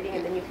meeting and greeting,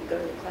 and then you can go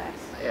to the class.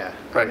 Yeah.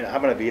 Right. I mean,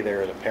 I'm going to be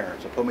there as a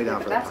parent, so put me down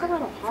But for the that's a Pine.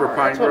 little For hard.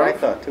 Pine That's what I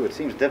Grove? thought too. It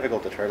seems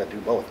difficult to try to do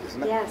both,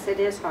 isn't it? Yes,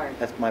 it is hard.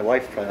 That's my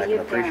wife's probably not Be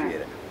going a to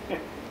parent.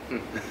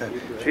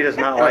 appreciate it. She does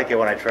not like it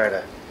when I try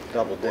to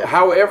double dip.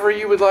 However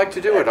you would like to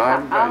do it.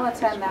 I'll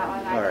attend that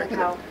one. I can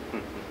help.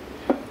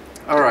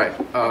 All right.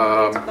 Dates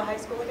for the high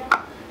school again?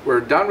 We're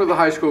done with the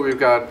high school. We've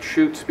got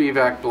Chute,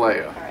 Spivak,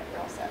 Balea. All right, we're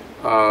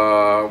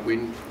all set. We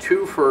need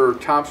 2 for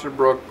Thompson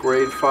Brook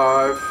grade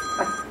 5.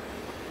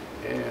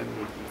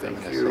 And thank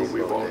I'm gonna you. say We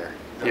vote won't. there.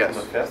 Yes.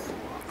 On the 5th?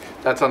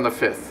 That's on the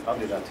 5th. I'll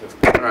do that too.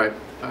 All right.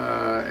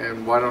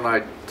 And why don't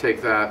I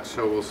take that?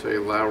 So we'll say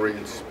Lowry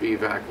and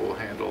Spivak will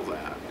handle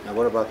that. Now,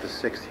 what about the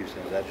 6th,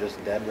 Houston? Is that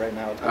just Deb right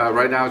now?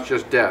 Right now it's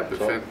just Deb.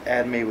 So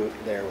add me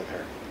there with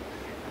her.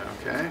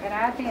 Okay. And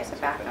add me as a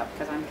backup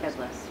because I'm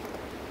kidless.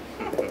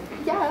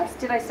 Yes,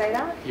 did I say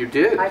that? You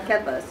did. I'm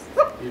kidless.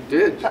 You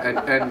did.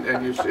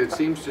 And it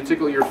seems to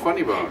tickle your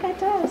funny bone. It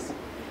does.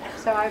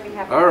 So I'd be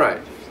happy. All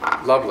right.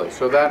 Lovely.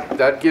 So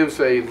that gives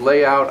a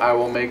layout. I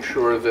will make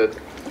sure that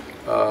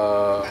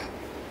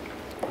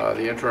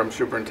the interim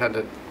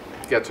superintendent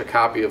gets a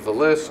copy of the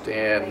list,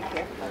 and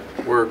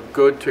we're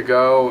good to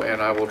go,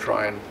 and I will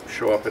try and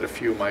show up at a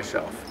few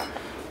myself.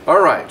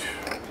 All right.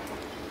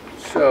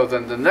 So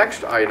then the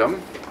next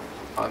item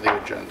on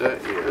the agenda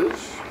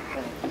is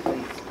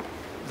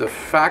the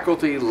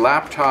faculty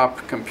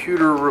laptop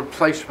computer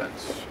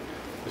replacements.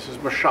 Mrs.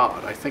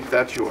 Mashad, I think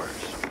that's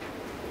yours.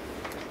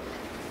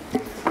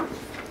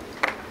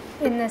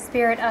 In the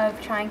spirit of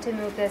trying to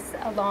move this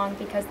along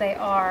because they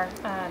are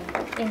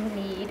in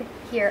need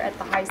here at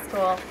the high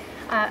school,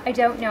 I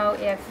don't know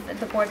if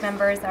the board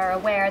members are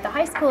aware, the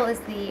high school is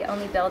the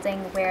only building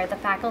where the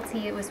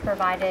faculty was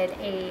provided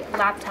a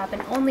laptop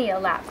and only a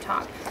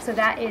laptop. So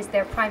that is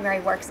their primary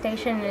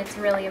workstation, and it's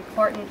really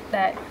important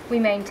that we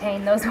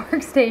maintain those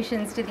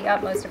workstations to the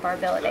utmost of our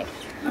ability.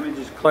 Let me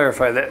just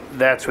clarify that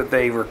that's what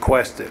they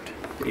requested.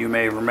 You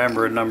may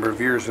remember a number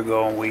of years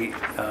ago when we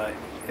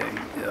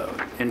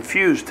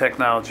infused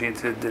technology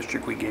into the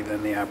district, we gave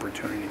them the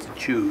opportunity to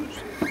choose.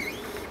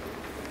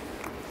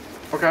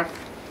 Okay.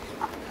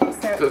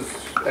 Does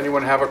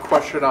anyone have a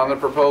question on the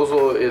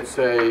proposal? It's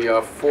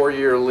a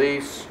 4-year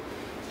lease,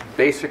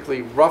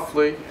 basically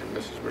roughly, and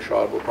Mrs.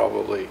 Mashad will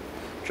probably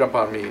jump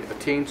on me, a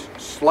teens,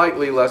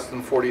 slightly less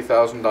than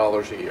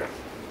 $40,000 a year.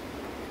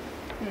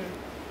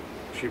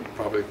 She'd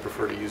probably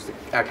prefer to use the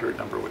accurate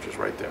number, which is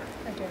right there.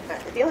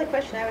 The only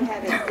question I would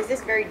have is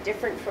this very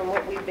different from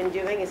what we've been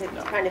doing? Is it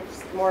kind of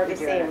more of the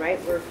same, right?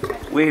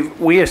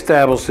 We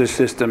established this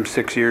system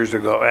 6 years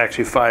ago,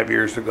 actually 5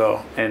 years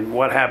ago, and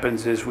what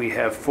happens is we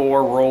have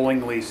 4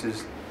 rolling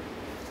leases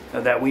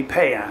that we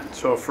pay on.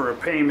 So for a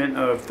payment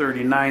of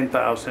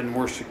 $39,000,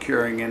 we're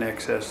securing in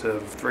excess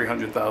of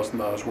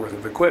 $300,000 worth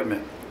of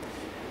equipment.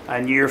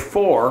 On year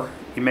 4,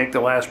 you make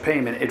the last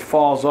payment, it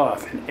falls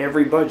off. In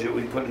every budget,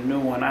 we put a new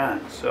one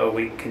on. So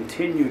we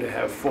continue to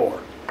have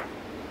 4.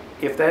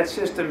 If that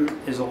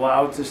system is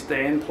allowed to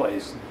stay in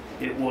place,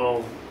 it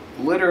will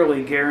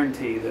literally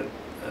guarantee that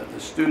the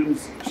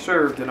students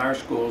served in our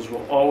schools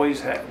will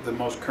always have the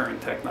most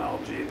current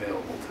technology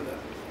available to them,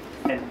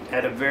 and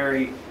at a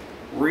very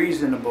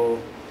reasonable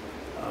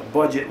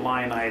budget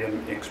line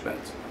item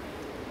expense.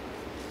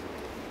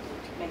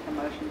 Make a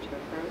motion to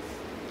approve.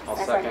 I'll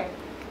second.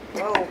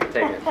 Whoa.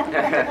 Take it.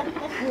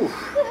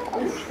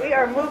 We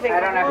are moving. I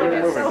don't know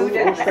who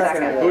did the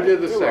second. Who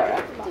did the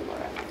second?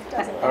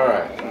 All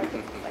right.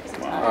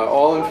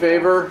 All in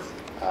favor?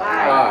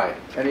 Aye.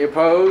 Any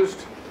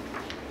opposed?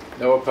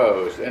 No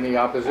opposed. Any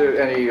opposite?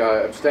 Any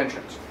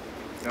abstentions?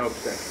 No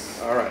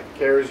abstentions. All right.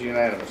 Carries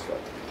unanimously.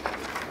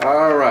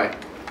 All right.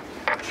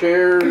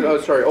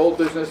 Old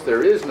business.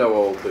 There is no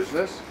old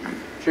business.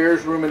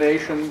 Chair's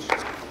ruminations.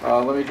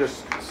 Let me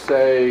just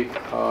say,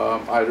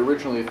 I'd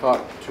originally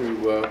thought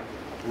to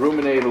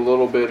ruminate a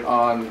little bit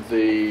on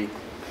the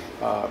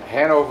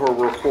Hanover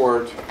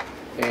report,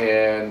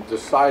 and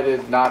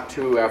decided not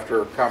to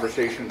after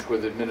conversations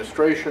with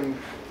administration,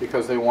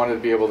 because they wanted to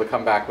be able to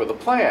come back with a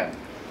plan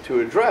to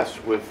address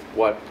with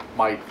what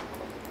might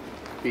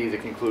be the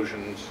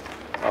conclusions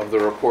of the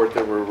report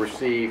that were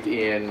received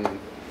in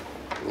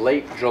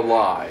late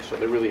July. So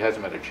there really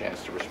hasn't been a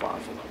chance to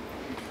respond to them.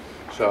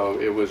 So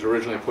it was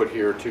originally put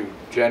here to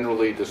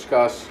generally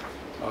discuss,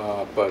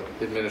 but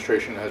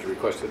administration has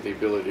requested the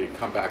ability to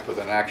come back with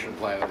an action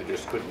plan, and they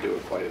just couldn't do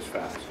it quite as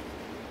fast.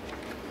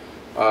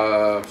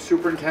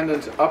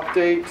 Superintendent's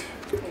update.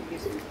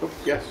 Oh,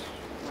 yes.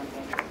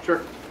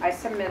 Sure. I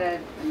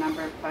submitted a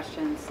number of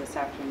questions this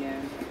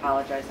afternoon. I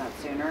apologize not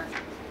sooner. I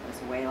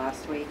was away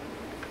last week.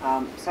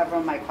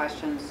 Several of my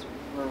questions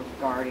were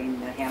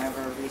regarding the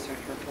Hanover research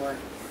report.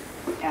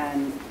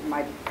 And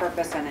my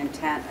purpose and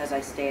intent, as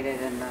I stated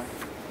in the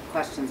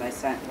questions I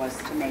sent, was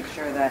to make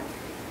sure that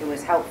it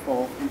was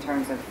helpful in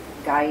terms of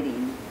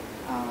guiding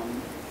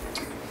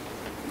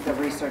the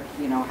research,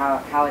 you know,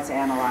 how it's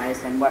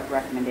analyzed and what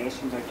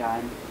recommendations are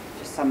done.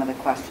 Just some of the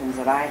questions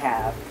that I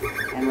have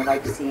and would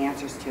like to see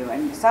answers to.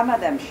 And some of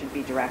them should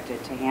be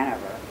directed to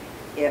Hanover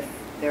if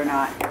they're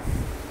not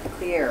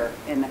clear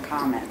in the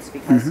comments,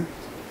 because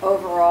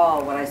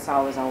overall what I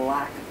saw was a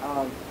lack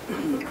of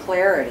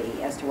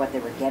clarity as to what they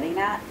were getting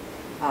at.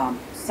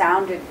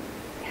 Sounded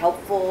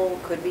helpful,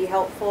 could be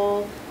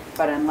helpful,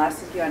 but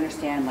unless you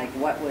understand like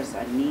what was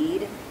a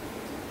need,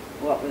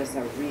 what was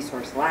a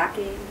resource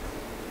lacking,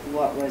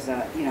 what was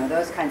a, you know,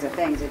 those kinds of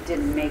things, it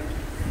didn't make,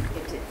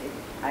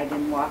 I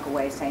didn't walk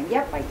away saying,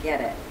 yep, I get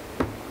it.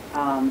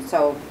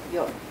 So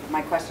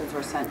my questions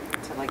were sent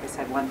to, like I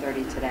said,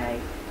 1:30 today.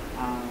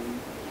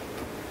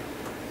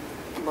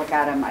 Look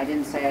at them. I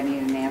didn't say I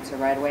needed an answer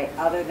right away,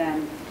 other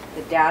than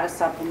the data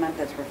supplement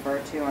that's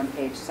referred to on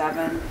page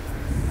 7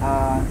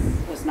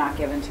 was not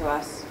given to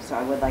us, so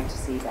I would like to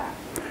see that.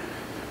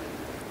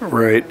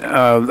 Right.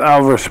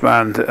 I'll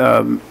respond.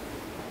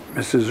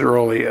 Mrs.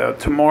 Early,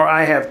 tomorrow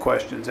I have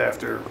questions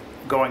after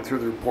going through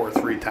the report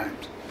 3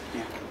 times.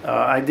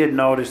 I did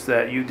notice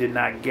that you did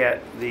not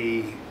get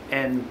the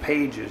end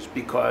pages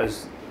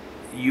because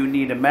you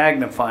need a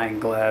magnifying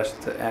glass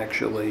to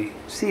actually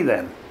see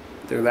them.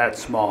 They're that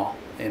small.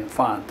 in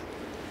font.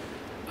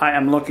 I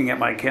am looking at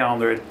my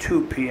calendar at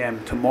 2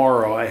 p.m.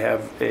 tomorrow. I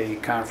have a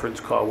conference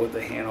call with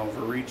the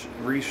Hanover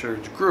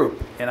Research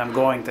Group, and I'm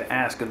going to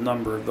ask a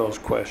number of those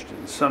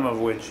questions, some of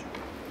which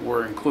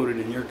were included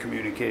in your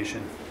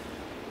communication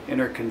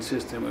and are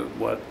consistent with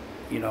what,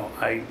 you know,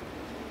 I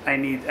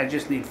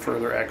just need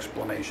further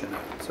explanation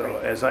on. So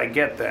as I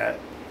get that,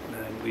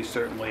 then we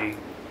certainly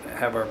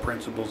have our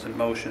principles in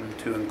motion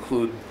to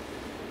include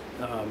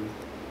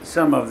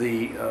some of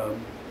the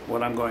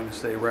what I'm going to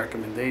say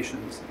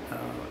recommendations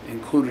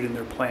included in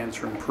their plans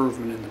for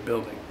improvement in the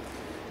building.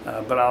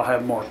 But I'll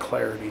have more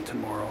clarity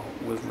tomorrow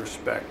with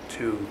respect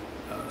to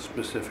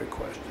specific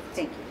questions.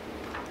 Thank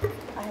you.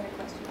 I had a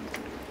question.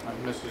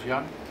 Mrs.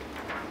 Young?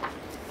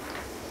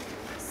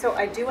 So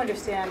I do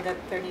understand that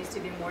there needs to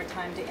be more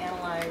time to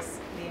analyze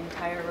the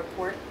entire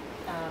report,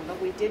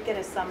 but we did get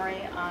a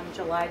summary on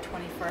July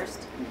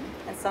 21st,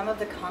 and some of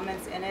the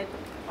comments in it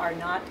are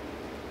not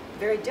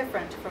very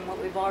different from what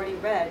we've already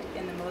read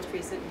in the most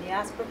recent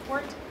NIASC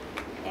report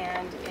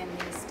and in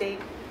the state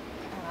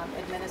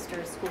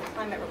administered school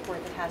climate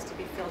report that has to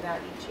be filled out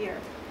each year.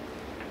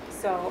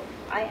 So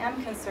I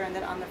am concerned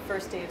that on the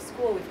first day of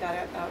school, we've got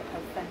a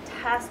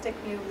fantastic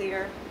new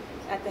leader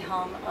at the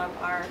helm of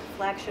our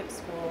flagship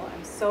school.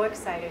 I'm so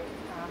excited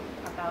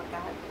about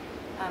that.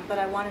 But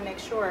I want to make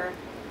sure,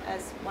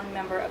 as one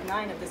member of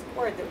 9 of this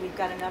board, that we've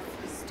got enough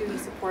student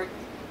support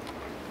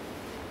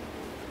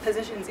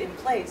positions in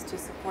place to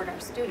support our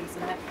students.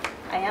 And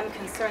I am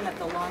concerned that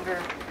the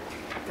longer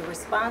the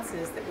response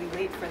is that we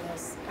wait for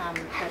this,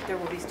 that there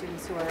will be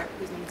students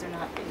whose needs are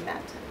not being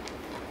met.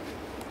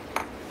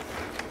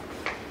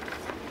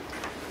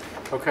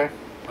 Okay.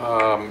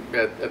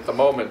 At the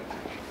moment,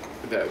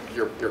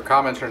 your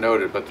comments are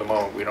noted, but at the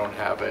moment we don't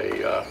have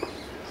a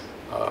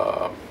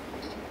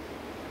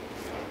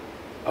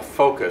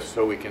focus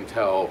so we can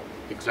tell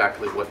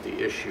exactly what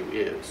the issue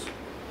is.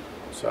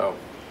 So,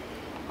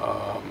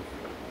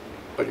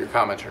 but your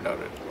comments are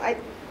noted.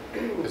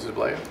 Mrs.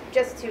 Blaya?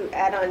 Just to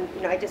add on,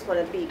 you know, I just want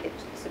to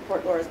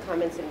support Laura's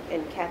comments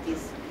and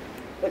Kathy's,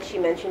 what she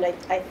mentioned.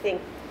 I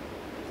think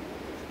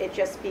it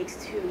just speaks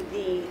to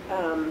the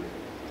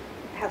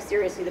how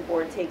seriously the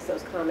board takes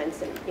those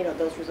comments and, you know,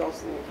 those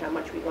results, and how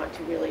much we want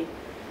to really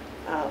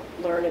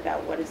learn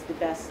about what is the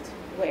best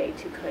way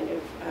to kind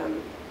of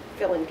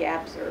fill in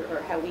gaps,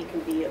 or how we can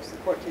be of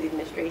support to the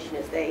administration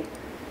as they,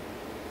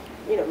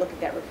 you know, look at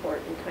that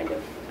report and kind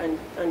of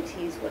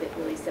untease what it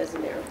really says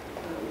in there.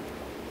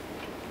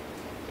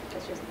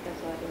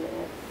 That's all I'm going to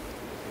add.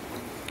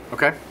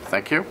 Okay,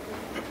 thank you.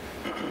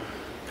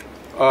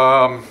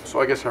 So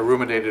I guess I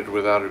ruminated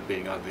without it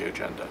being on the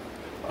agenda.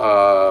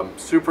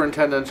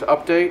 Superintendent's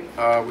update.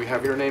 We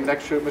have your name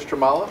next to it, Mr.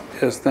 Mala.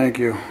 Yes, thank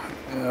you.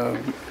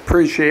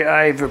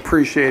 I've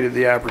appreciated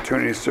the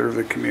opportunity to serve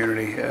the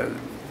community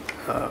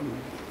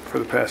for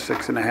the past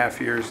 6.5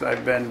 years.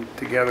 I've been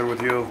together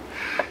with you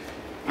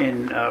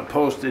in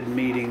posted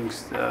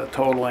meetings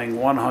totaling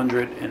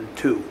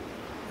 102,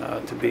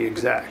 to be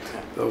exact.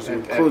 Those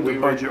include the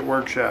budget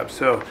workshop.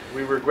 So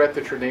we regret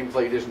that your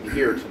nameplate isn't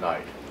here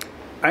tonight.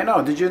 I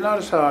know. Did you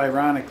notice how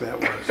ironic that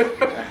was?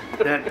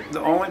 That the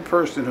only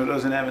person who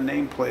doesn't have a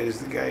nameplate is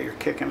the guy you're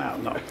kicking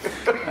out. No,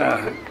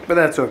 but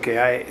that's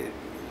okay.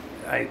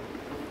 It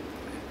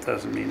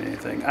doesn't mean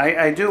anything.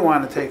 I do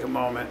want to take a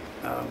moment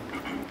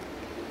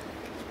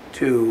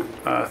to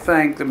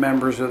thank the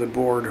members of the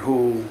board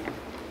who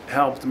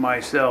helped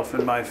myself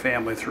and my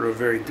family through a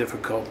very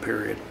difficult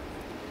period.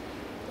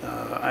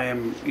 I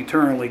am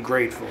eternally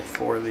grateful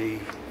for the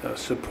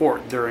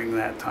support during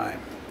that time.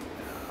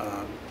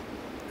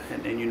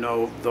 And you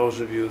know, those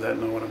of you that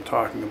know what I'm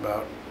talking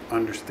about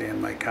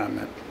understand my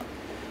comment.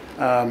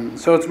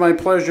 So it's my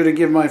pleasure to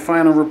give my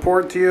final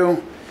report to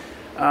you.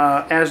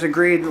 As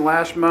agreed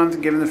last month,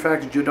 given the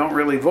fact that you don't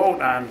really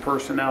vote on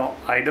personnel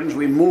items,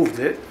 we moved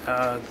it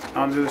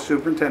under the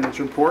superintendent's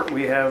report.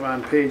 We have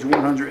on page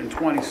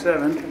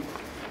 127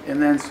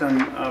 and then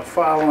some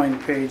following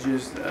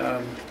pages,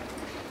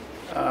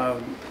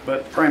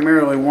 but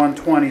primarily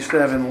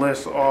 127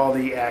 lists all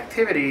the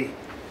activity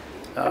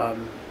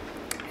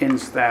in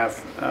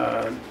staff,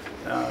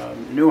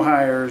 new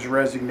hires,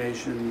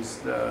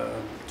 resignations,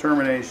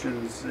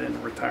 terminations,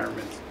 and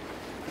retirements.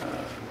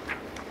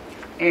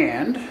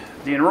 And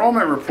the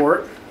enrollment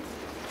report,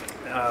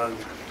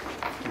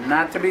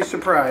 not to be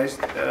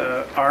surprised,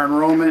 our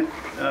enrollment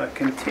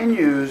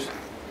continues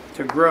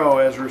to grow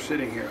as we're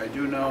sitting here. I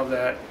do know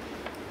that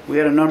we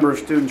had a number of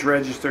students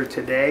register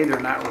today.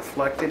 They're not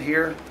reflected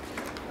here.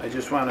 I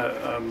just want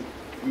to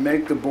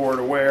make the board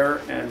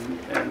aware, and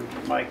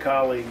my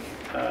colleague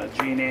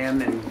Jean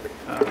Ann and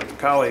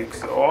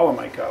colleagues, all of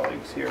my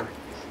colleagues here,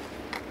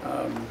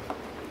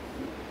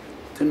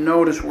 to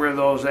notice where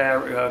those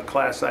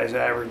class size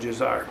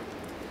averages are.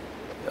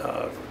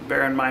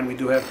 Bear in mind we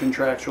do have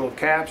contractual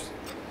caps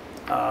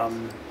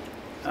on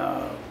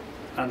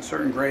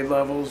certain grade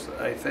levels.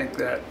 I think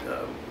that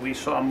we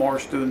saw more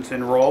students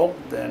enroll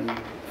than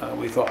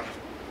we thought.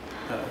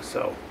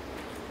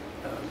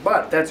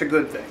 But that's a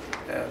good thing.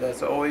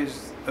 That's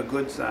always a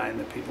good sign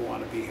that people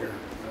want to be here.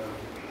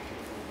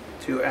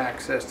 to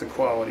access the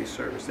quality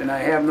service. And I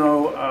have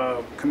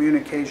no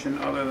communication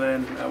other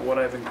than what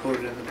I've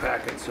included in the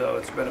packet, so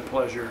it's been a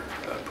pleasure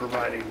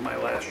providing my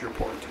last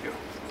report to you.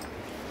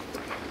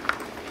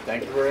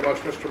 Thank you very much,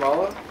 Mr.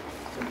 Mala.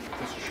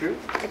 Mr. Shute?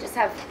 I just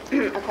have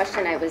a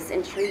question. I was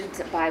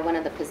intrigued by one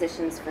of the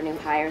positions for new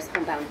hires,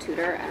 homebound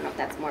tutor. I don't know if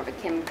that's more of a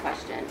Kim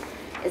question.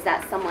 Is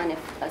that someone,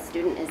 if a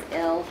student is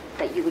ill,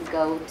 that you would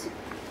go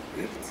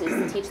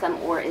to teach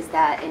them, or is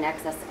that in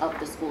excess of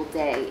the school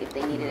day if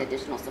they needed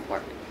additional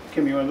support?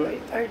 Kim, you want to do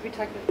it? Are we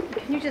talking,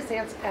 can you just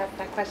ask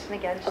that question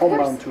again?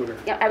 Homebound tutor.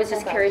 Yeah, I was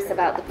just Homebound curious tutor.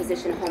 about the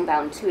position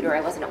homebound tutor.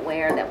 I wasn't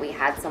aware that we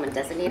had someone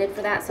designated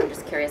for that, so I'm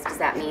just curious, does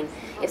that mean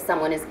if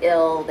someone is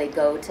ill, they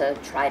go to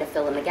try to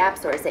fill in the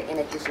gaps, or is it in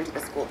addition to the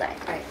school day?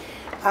 Right.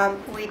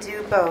 We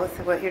do both,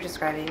 what you're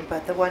describing,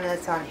 but the one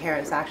that's on here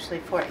is actually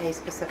for a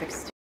specific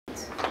student.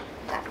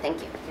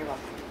 Thank you. You're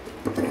welcome.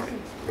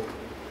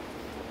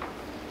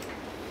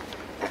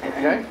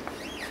 Okay.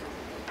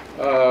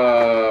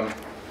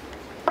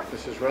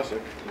 Mrs.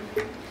 Russick,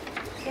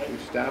 do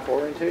staff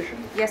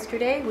orientation.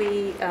 Yesterday,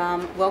 we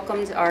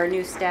welcomed our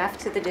new staff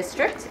to the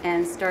district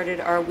and started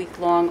our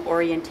week-long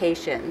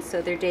orientation.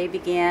 So their day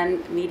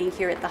began meeting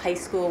here at the high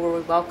school where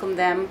we welcomed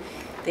them.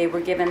 They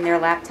were given their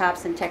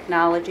laptops and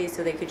technology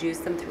so they could use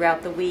them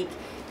throughout the week.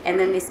 And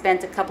then they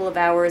spent a couple of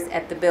hours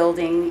at the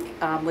building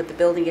with the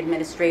building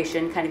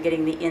administration, kind of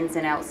getting the ins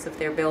and outs of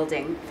their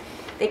building.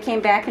 They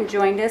came back and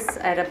joined us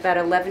at about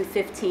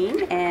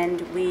 11:15,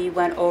 and we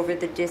went over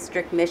the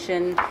district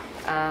mission,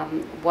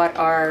 what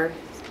our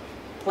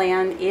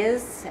plan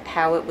is,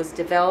 how it was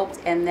developed,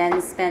 and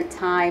then spent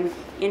time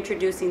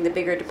introducing the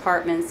bigger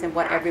departments and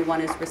what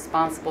everyone is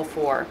responsible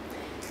for.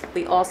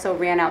 We also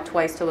ran out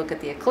twice to look at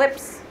the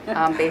eclipse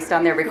based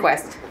on their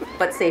request,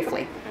 but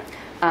safely.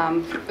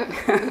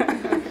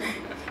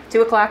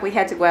 2 o'clock we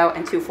had to go out,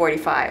 and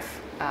 2:45.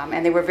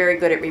 And they were very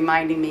good at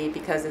reminding me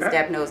because, as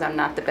Deb knows, I'm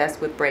not the best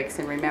with breaks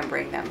and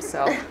remembering them,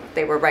 so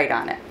they were right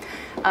on it.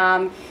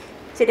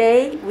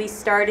 Today we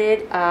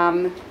started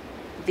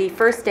the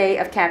first day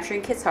of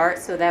Capturing Kids'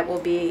 Hearts, so that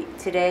will be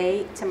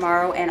today,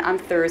 tomorrow, and on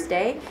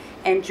Thursday.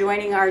 And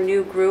joining our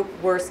new group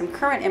were some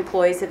current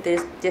employees of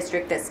this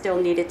district that still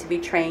needed to be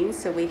trained,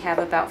 so we have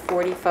about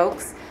 40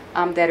 folks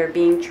that are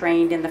being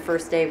trained, and the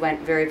first day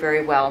went very,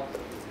 very well.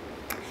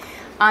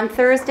 On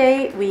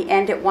Thursday, we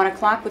end at 1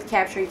 o'clock with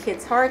Capturing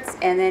Kids' Hearts,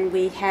 and then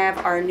we have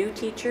our new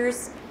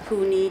teachers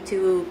who need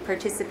to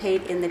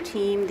participate in the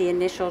team, the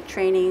initial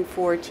training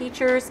for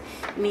teachers,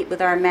 meet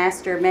with our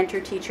master mentor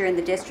teacher in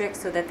the district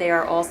so that they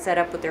are all set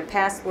up with their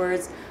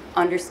passwords,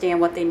 understand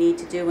what they need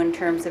to do in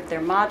terms of their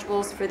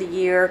modules for the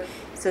year,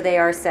 so they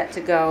are set to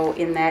go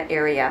in that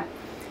area.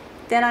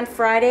 Then on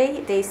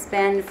Friday, they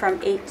spend from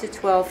 8 to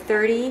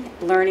 12:30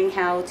 learning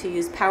how to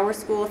use Power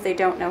School if they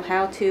don't know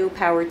how to,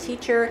 Power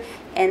Teacher,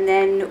 and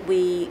then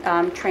we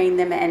train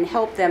them and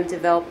help them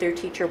develop their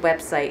teacher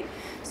website.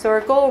 So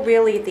our goal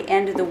really at the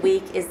end of the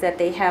week is that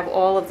they have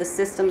all of the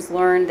systems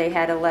learned. They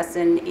had a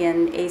lesson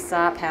in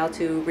ASOP, how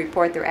to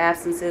report their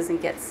absences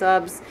and get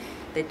subs,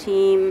 the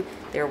team,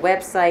 their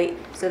website,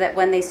 so that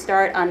when they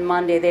start on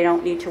Monday, they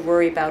don't need to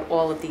worry about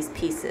all of these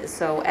pieces.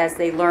 So as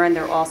they learn,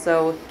 they're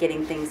also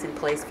getting things in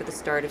place for the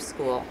start of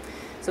school.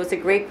 So it's a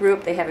great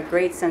group. They have a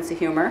great sense of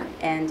humor,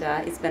 and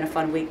it's been a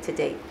fun week to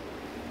date.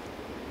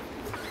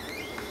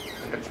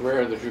 It's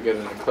rare that you get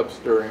an eclipse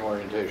during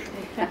orientation.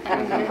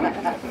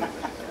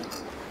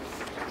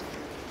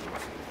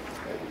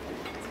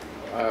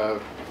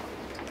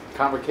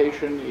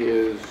 Convocation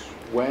is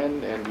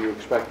when, and do you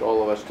expect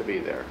all of us to be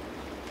there?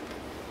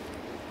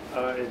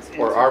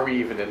 Or are we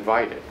even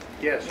invited?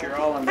 Yes, you're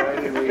all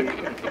invited.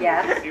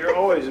 Yes. You're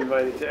always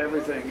invited to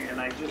everything, and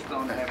I just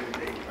don't have a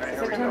date.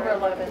 September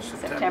 11th.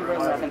 September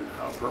 11th.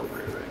 How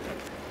appropriate,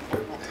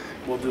 right?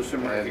 We'll do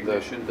some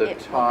recognition. The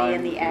It will be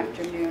in the time is-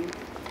 afternoon.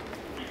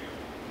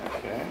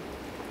 Okay.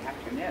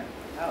 Afternoon.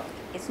 Oh.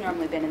 It's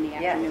normally been in the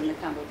afternoon, the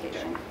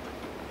convocation.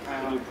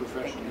 We do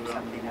professional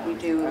development. We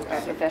do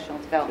professional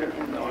development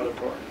in No the, other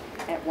part.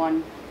 at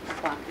 1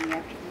 o'clock in the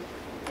afternoon.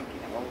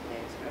 Thinking of old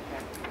days,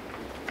 okay.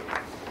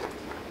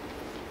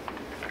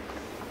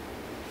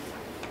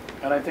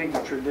 And I think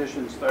the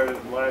tradition started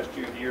last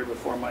year, the year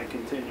before, might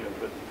continue,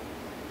 but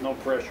no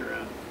pressure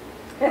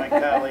on my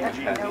colleague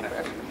Jean. No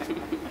pressure.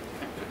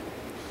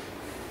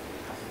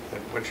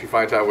 And when she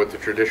finds out what the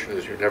tradition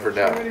is, you never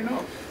know. I already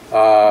know.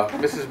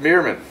 Mrs.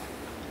 Meerman.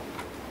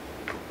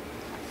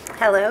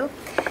 Hello.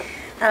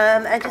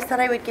 I just thought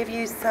I would give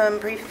you some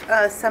brief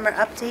summer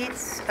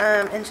updates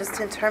and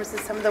just in terms of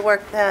some of the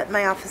work that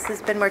my office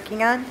has been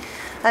working on.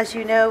 As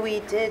you know, we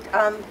did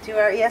do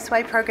our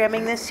ESY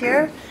programming this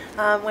year.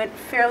 Went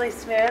fairly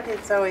smooth.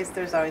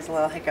 There's always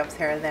little hiccups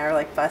here and there,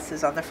 like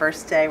buses on the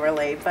first day were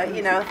late, but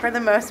you know, for the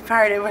most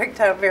part, it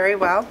worked out very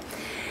well.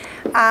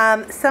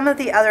 Some of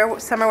the other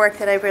summer work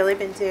that I've really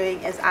been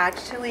doing is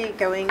actually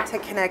going to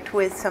connect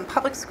with some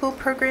public school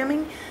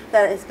programming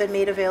that has been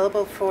made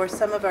available for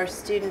some of our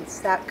students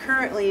that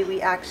currently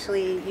we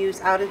actually use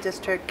out of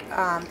district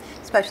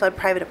special ed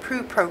private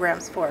approved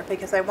programs for,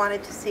 because I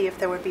wanted to see if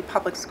there would be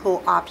public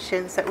school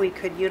options that we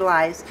could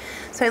utilize.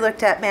 So I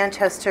looked at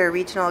Manchester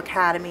Regional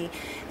Academy,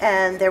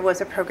 and there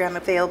was a program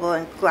available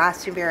in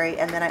Glastonbury,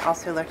 and then I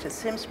also looked at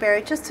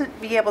Simsbury, just to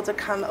be able to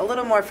come a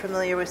little more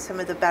familiar with some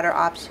of the better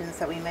options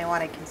that we may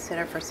want to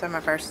consider for some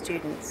of our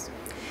students.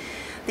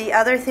 The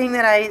other thing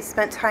that I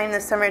spent time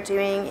this summer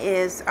doing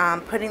is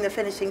putting the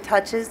finishing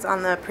touches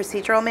on the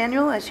procedural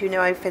manual. As you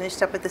know, I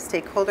finished up with the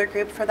stakeholder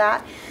group for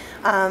that.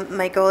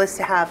 My goal is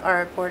to have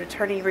our board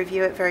attorney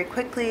review it very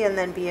quickly and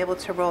then be able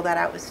to roll that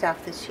out with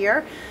staff this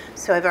year.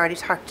 So I've already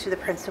talked to the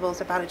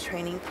principals about a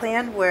training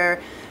plan where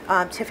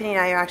Tiffany and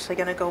I are actually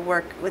going to go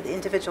work with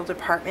individual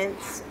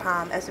departments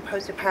as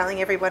opposed to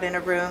piling everyone in a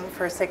room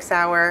for a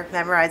 6-hour,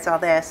 memorize all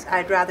this.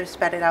 I'd rather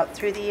spread it out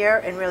through the year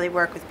and really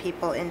work with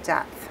people in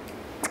depth.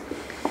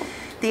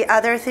 The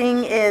other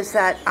thing is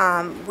that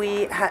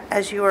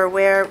as you are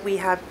aware, we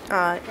have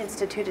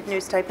instituted new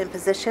stipend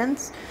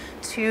positions,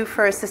 2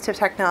 for assistive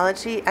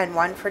technology and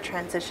 1 for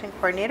transition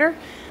coordinator.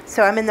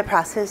 So I'm in the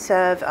process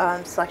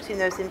of selecting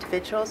those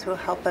individuals who will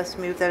help us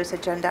move those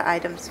agenda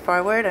items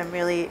forward. I'm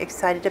really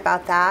excited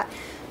about that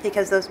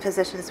because those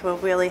positions will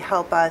really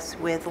help us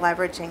with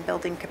leveraging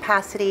building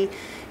capacity,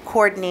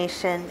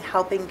 coordination,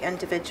 helping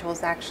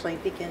individuals actually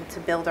begin to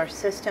build our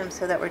system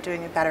so that we're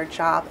doing a better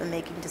job of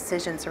making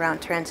decisions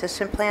around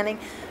transition planning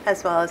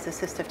as well as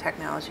assistive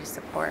technology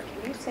support.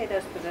 Can you say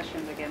those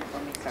positions again for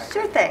me? Sorry.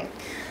 Sure thing.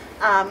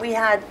 We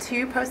had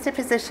 2 posted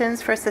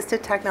positions for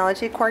assistive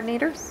technology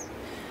coordinators.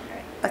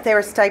 But they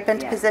were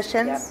stipend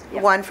positions,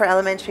 1 for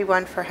elementary,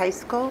 1 for high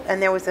school, and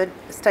there was a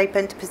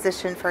stipend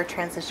position for a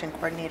transition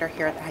coordinator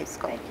here at the high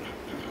school. Thank you.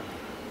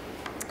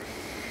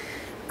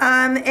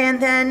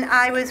 And then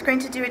I was going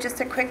to do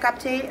just a quick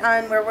update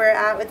on where we're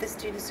at with the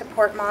student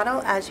support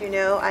model. As you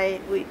know,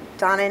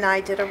 Donna and I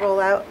did a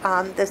rollout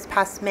this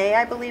past May,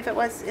 I believe it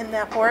was, in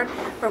that board,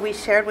 where we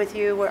shared with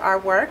you our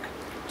work.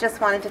 Just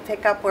wanted to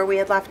pick up where we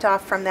had left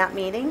off from that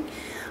meeting.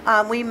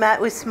 We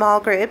met with small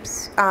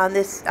groups on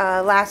this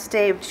last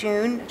day of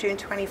June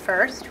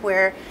 21st,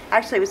 where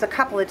actually it was a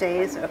couple of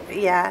days,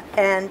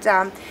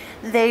 and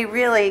they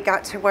really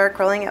got to work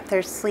rolling up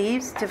their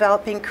sleeves,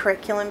 developing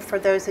curriculum for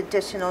those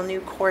additional new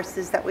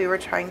courses that we were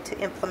trying to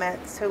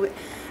implement. So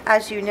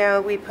as you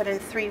know, we put in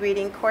 3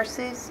 reading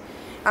courses,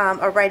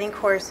 a writing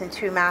course, and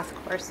 2 math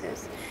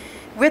courses.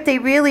 What they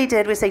really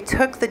did was they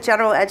took the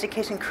general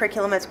education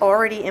curriculum that's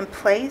already in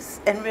place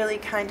and really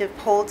kind of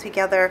pulled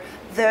together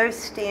those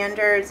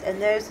standards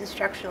and those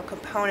instructional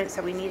components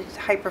that we needed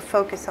to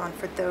hyper-focus on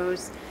for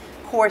those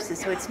courses.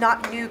 So it's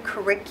not new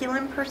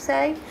curriculum per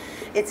se,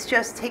 it's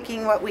just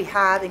taking what we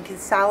have and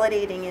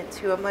consolidating it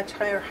to a much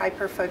higher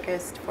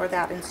hyper-focused for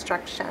that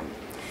instruction.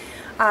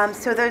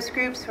 So those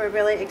groups were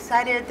really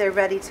excited, they're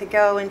ready to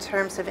go in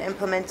terms of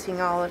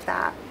implementing all of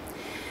that.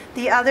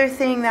 The other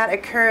thing that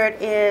occurred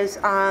is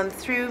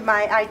through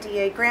my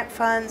IDA grant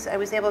funds, I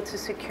was able to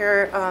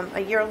secure a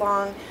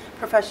year-long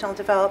professional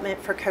development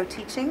for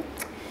co-teaching.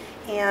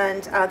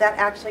 And that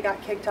actually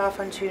got kicked off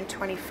on June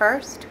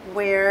 21st,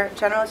 where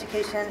general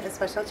education and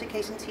special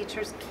education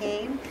teachers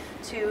came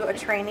to a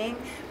training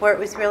where it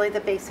was really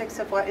the basics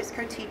of what is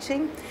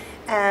co-teaching.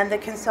 And the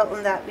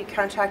consultant that we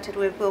contracted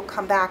with will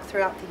come back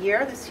throughout the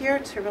year this year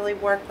to really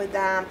work with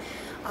them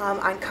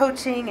on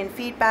coaching and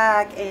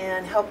feedback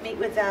and help meet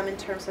with them in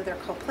terms of their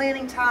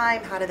co-planning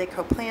time, how do they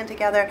co-plan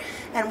together,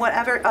 and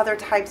whatever other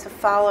types of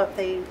follow-up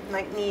they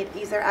might need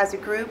either as a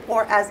group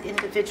or as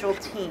individual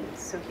teams.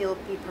 So he'll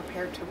be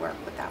prepared to work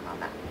with them on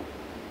that.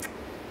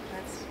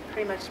 That's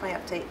pretty much my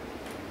update.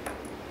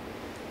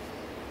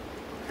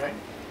 Okay.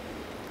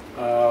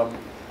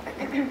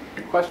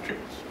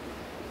 Questions?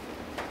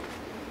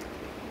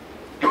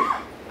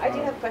 I do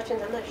have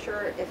questions. I'm not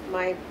sure if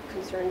my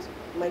concerns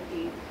might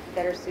be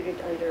better suited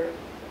under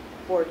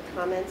board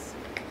comments.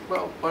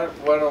 Well, why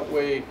don't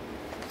we...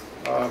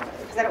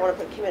 Because I don't want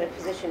to put Kim in a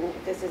position,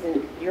 if this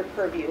isn't your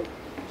purview,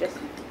 just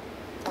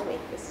tell me,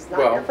 this is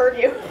not your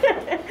purview.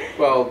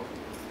 Well,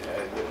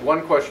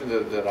 one question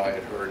that I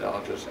had heard,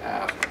 I'll just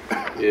ask,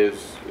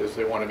 is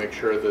they want to make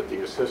sure that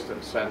the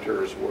assistance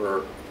centers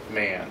were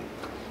manned.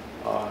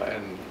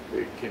 And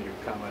can you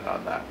comment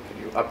on that?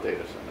 Can you update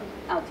us on that?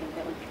 I'll take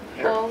that one.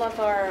 Sure. All of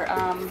our,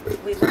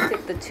 we looked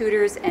at the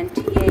tutors and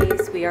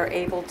TAs. We are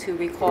able to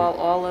recall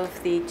all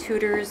of the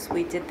tutors.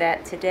 We did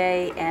that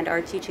today, and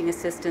our teaching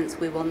assistants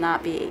we will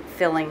not be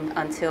filling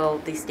until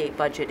the state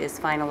budget is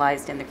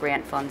finalized and the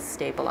grant funds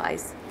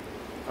stabilize.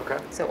 Okay.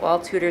 So all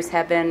tutors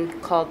have been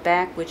called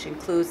back, which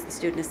includes the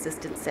Student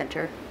Assistance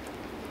Center,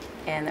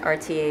 and our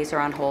TAs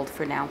are on hold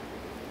for now.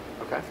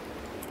 Okay.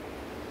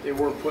 They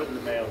were put in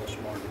the mail this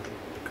morning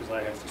because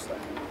I have to sign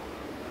them.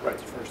 Right.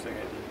 That's the first thing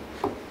I did.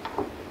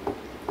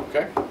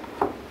 Okay.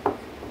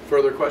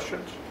 Further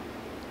questions?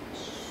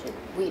 Should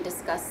we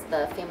discuss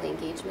the family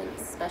engagement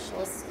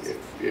specialist?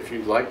 If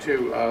you'd like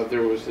to,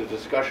 there was a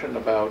discussion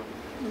about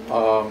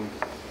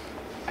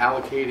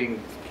allocating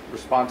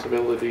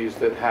responsibilities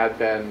that had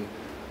been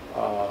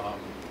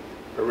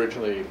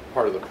originally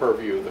part of the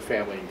purview of the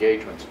family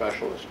engagement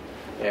specialist.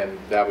 and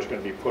that was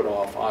going to be put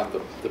off on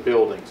the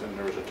buildings, and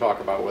there was a talk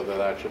about whether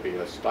that should be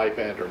a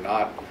stipend or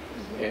not,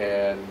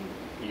 and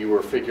you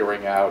were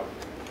figuring out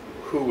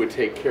who would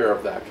take care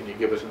of that. Can you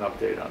give us an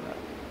update on that?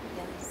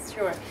 Yes,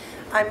 sure.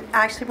 I'm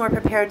actually more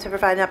prepared to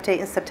provide an update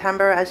in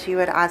September, as you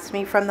had asked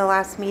me from the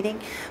last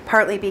meeting,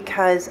 partly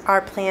because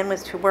our plan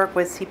was to work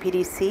with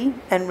CPDC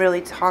and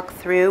really talk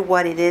through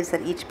what it is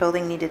that each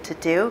building needed to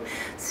do.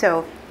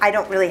 So I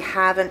don't really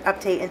have an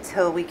update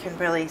until we can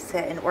really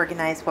sit and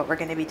organize what we're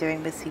going to be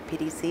doing with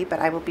CPDC, but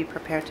I will be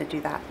prepared to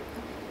do that.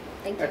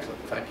 Thank you. Excellent,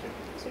 thank you.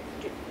 So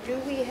do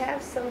we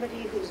have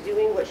somebody who's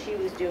doing what she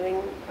was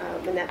doing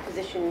in that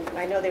position?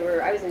 I know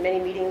I was in many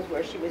meetings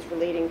where she was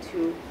relating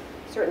to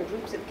certain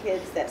groups of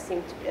kids that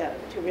seemed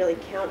to really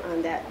count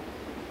on that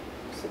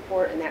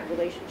support and that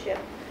relationship.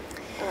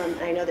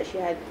 I know that she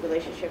had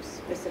relationships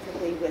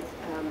specifically with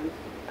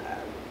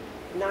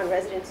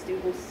non-resident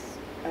students,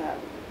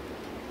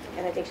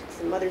 and I think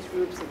some mothers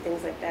groups and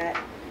things like that.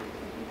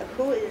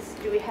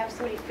 Do we have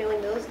somebody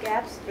filling those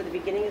gaps for the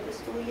beginning of the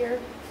school year?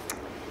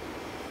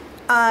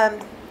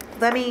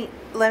 Let me,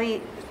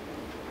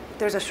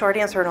 there's a short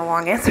answer and a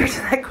long answer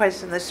to that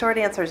question. The short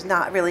answer is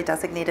not really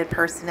designated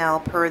personnel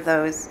per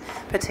those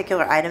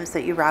particular items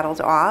that you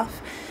rattled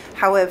off.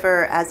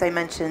 However, as I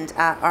mentioned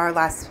at our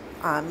last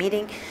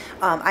meeting,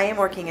 I am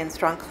working in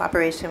strong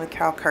collaboration with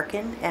Carol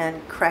Kirkin,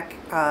 and CREC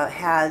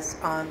has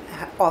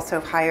also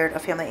hired a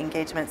family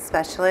engagement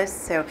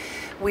specialist. So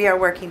we are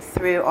working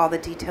through all the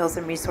details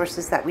and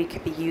resources that we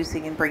could be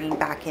using and bringing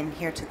back in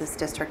here to this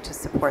district to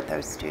support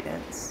those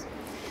students.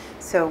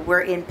 So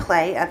we're in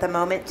play at the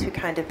moment to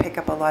kind of pick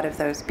up a lot of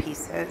those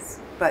pieces,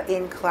 but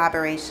in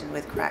collaboration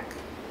with CREC.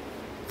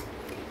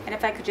 And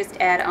if I could just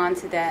add on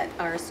to that,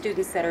 our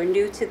students that are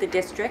new to the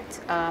district,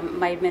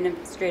 my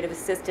administrative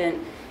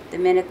assistant, the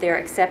minute they're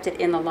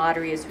accepted in the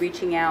lottery, is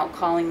reaching out,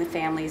 calling the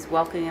families,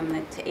 welcoming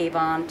them to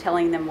Avon,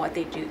 telling them what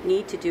they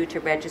need to do to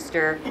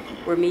register.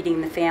 We're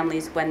meeting the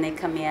families when they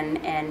come in,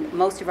 and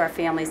most of our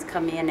families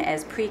come in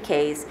as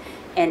pre-Ks.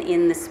 And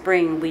in the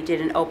spring, we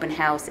did an open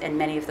house, and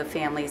many of the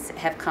families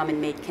have come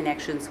and made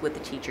connections with the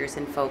teachers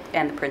and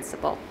the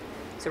principal.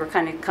 So we're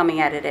kind of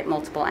coming at it at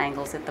multiple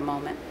angles at the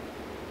moment.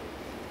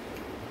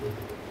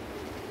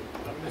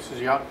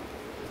 Mrs. Young?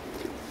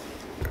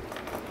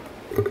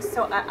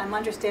 So I'm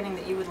understanding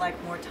that you would like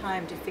more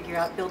time to figure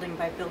out building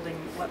by building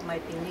what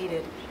might be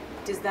needed.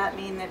 Does that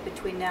mean that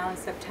between now and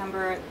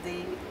September,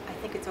 I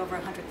think it's over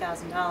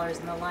 $100,000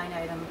 in the line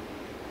item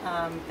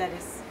that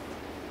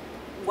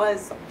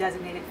was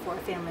designated for a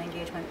family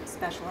engagement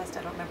specialist?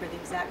 I don't remember the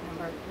exact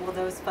number. Will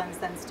those funds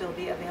then still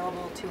be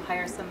available to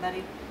hire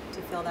somebody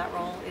to fill that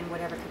role in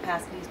whatever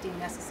capacity is deemed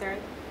necessary?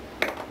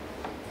 Does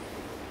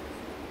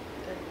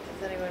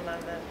anyone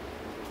on that?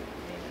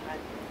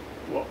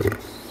 Well,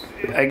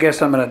 I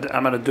guess I'm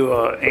gonna do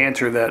an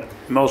answer that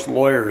most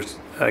lawyers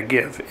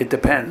give. It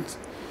depends.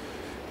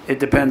 It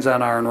depends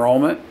on our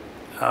enrollment,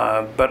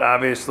 but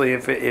obviously,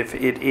 if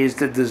it is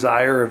the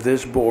desire of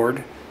this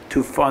board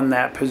to fund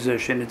that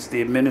position, it's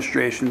the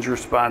administration's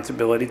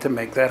responsibility to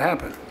make that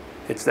happen.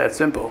 It's that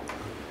simple.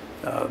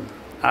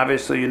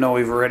 Obviously, you know,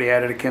 we've already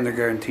added a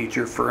kindergarten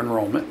teacher for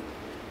enrollment,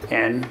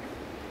 and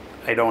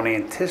I don't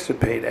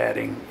anticipate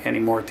adding any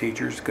more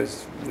teachers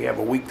because we have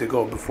a week to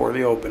go before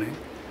the opening.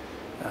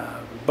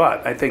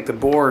 But I think the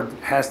board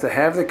has to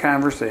have the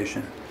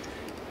conversation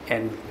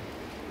and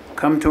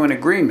come to an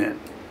agreement,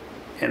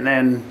 and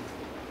then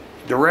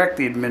direct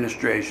the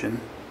administration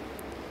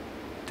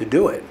to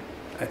do it.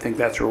 I think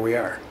that's where we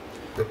are.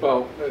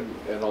 Well,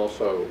 and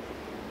also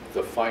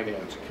the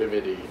finance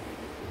committee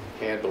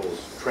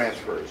handles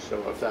transfers.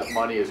 So if that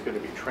money is going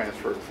to be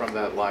transferred from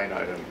that line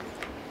item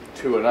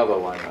to another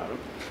line item,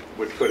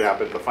 which could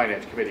happen, the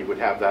finance committee would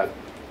have that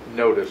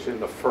notice in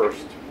the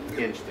first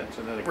instance,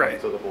 and then it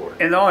comes to the board.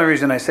 And the only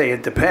reason I say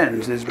it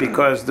depends is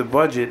because the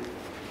budget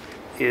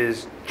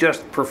is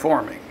just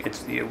performing.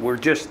 We're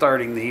just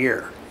starting the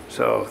year,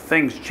 so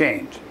things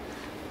change.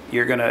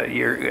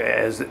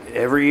 As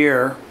every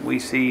year we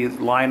see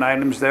line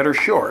items that are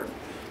short,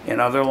 and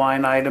other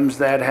line items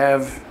that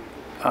have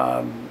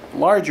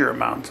larger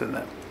amounts in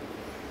them.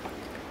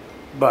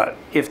 But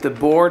if the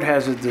board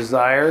has a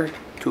desire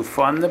to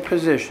fund the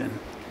position,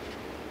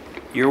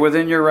 you're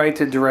within your right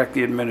to direct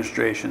the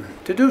administration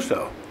to do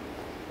so.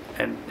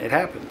 And it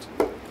happens.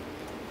 Go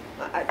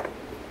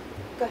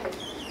ahead.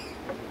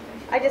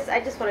 I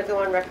just want to go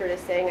on record as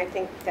saying I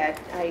think that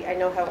I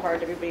know how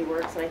hard everybody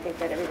works, and I think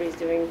that everybody's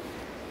doing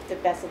the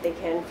best that they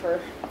can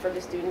for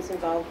the students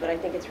involved, but I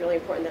think it's really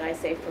important that I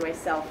say for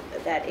myself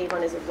that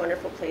Avon is a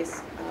wonderful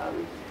place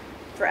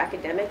for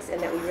academics, and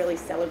that we really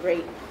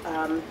celebrate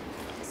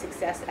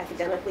success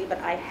academically, but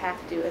I have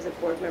to, as a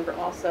board member,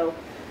 also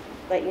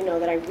let you know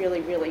that I really,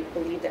 really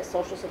believe that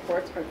social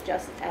supports are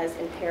just as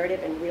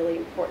imperative and really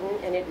important,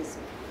 and it is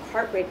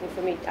heartbreaking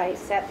for me. I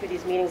sat through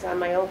these meetings on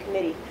my own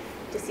committee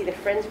to see the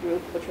Friends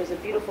group, which was a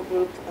beautiful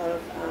group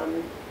of,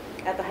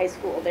 at the high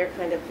school, they're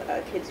kind of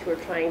kids who are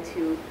trying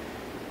to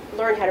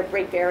learn how to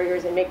break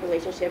barriers and make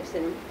relationships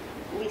and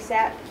we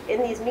sat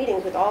in these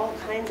meetings with all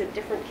kinds of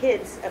different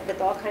kids,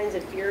 with all kinds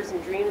of fears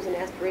and dreams and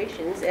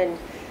aspirations, and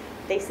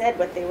they said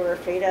what they were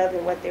afraid of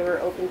and what they were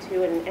open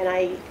to,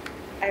 and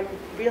I'm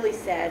really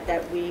sad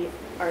that we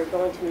are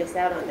going to miss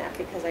out on that,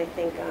 because I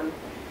think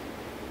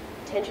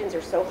tensions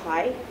are so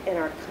high in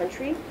our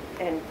country,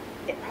 and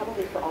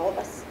probably for all of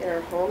us in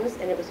our homes,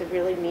 and it was a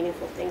really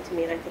meaningful thing to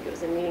me, and I think it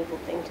was a meaningful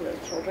thing to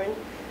those children.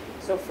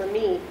 So for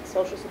me,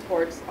 social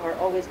supports are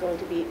always going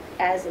to be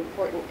as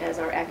important as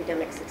our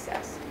academic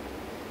success.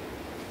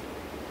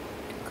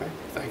 Okay,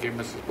 thank you,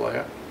 Mrs.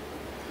 Blaya.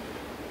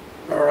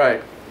 All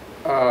right.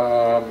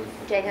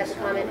 Jay has a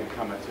comment?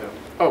 Comment too.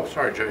 Oh,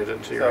 sorry, Jay, I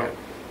didn't see your hand.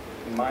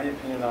 My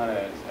opinion on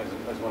it,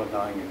 as one of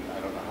 9, and I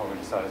don't know how we're going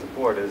to decide as a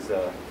board, is,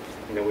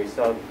 we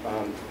saw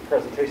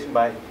presentation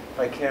by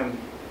Kim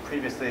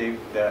previously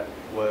that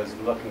was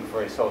looking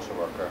for a social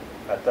worker.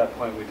 At that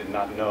point, we did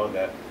not know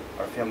that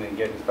our family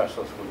engagement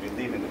specialist would be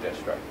leaving the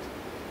district.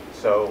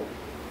 So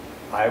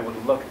I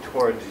would look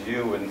towards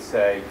you and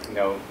say, I'm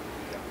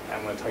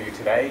going to tell you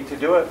today to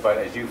do it, but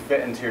as you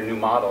fit into your new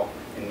model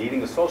and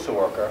needing a social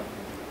worker,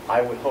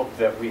 I would hope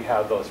that we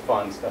have those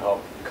funds to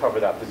help cover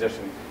that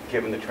position,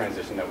 given the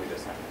transition that we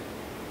just had.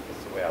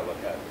 That's the way I look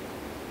at it.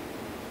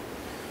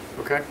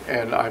 Okay,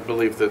 and I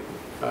believe that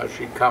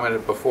she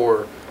commented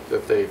before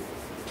that they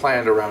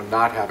planned around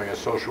not having a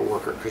social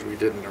worker because we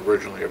didn't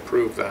originally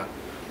approve that.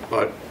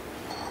 But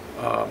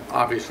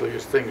obviously,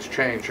 as things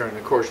change during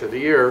the course of the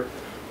year,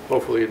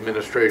 hopefully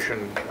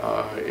administration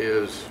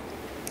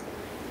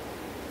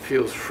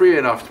feels free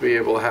enough to be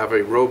able to have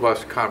a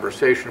robust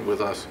conversation with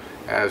us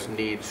as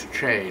needs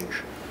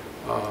change,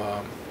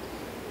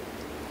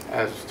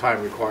 as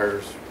time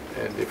requires,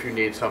 and if you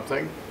need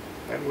something,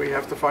 and we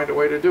have to find a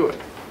way to do it.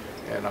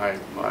 And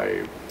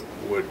I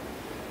would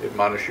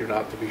admonish you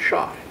not to be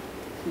shy.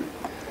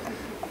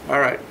 All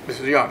right,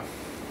 Mrs. Young.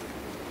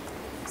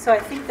 So I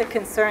think the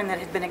concern that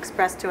had been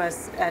expressed to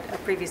us at a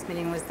previous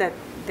meeting was that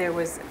there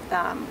was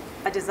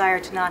a desire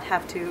to not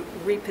have to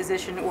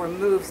reposition or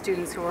move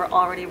students who are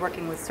already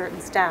working with certain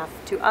staff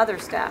to other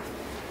staff.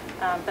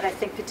 But I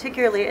think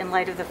particularly in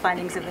light of the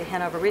findings of the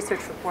Hanover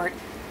Research Report,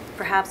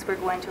 perhaps we're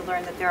going to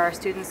learn that there are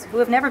students who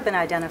have never been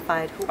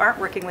identified, who aren't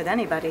working with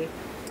anybody,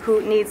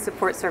 who need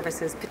support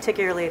services,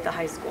 particularly at the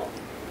high school.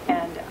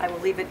 And I will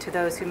leave it to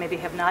those who maybe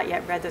have not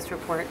yet read this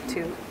report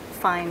to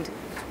find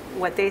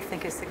what they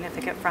think is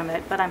significant from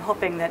it. But I'm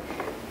hoping that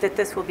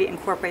this will be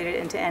incorporated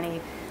into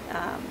any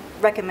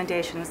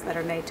recommendations that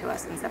are made to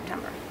us in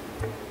September.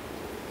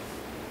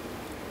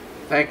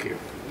 Thank you.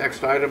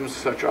 Next items,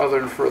 such other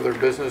and further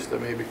business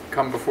that may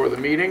come before the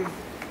meeting.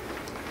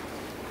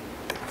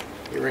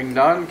 Hearing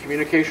none,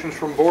 communications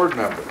from board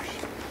members.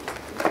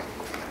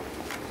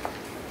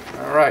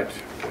 All right,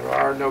 there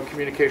are no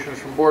communications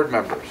from board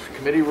members.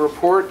 Committee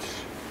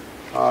reports,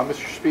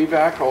 Mr.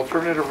 Spivak,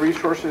 Alternative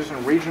Resources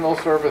and Regional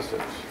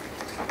Services.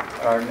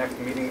 Our next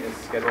meeting is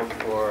scheduled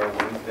for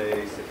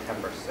Wednesday,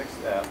 September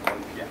 6th at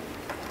 1 p.m.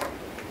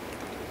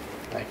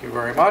 Thank you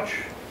very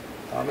much.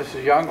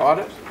 Mrs. Young,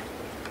 audit?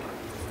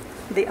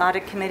 The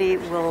audit committee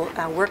will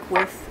work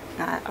with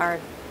our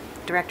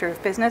director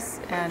of business,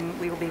 and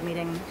we will be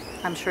meeting,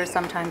 I'm sure,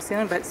 sometime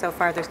soon, but so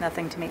far there's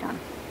nothing to meet on.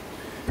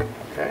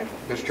 Okay.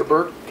 Mr.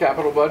 Burke,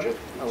 capital budget?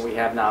 We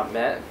have not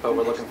met, but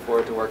we're looking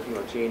forward to working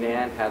with Jean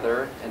Ann,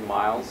 Heather, and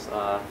Miles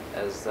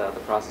as the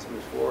process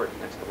moves forward in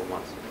the next couple of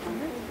months.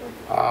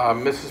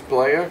 Mrs.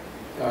 Blaya,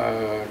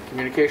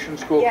 Communication,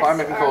 School,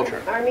 Climate, and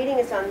Culture. Our meeting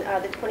is on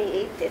the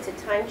 28th. It's a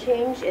time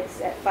change.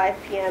 It's at 5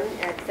 p.m.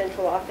 at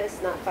central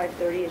office, not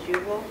 5:30 as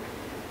usual.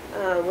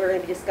 We're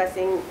going to be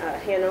discussing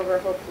Hanover,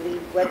 hopefully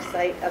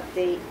website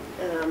update,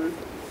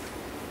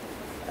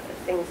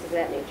 things of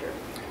that nature.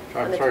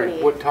 I'm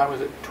sorry, what time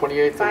is it?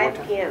 28th?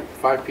 5 p.m.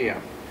 5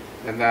 p.m.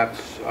 And that's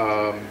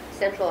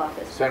Central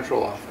office.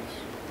 Central office.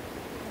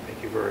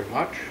 Thank you very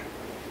much.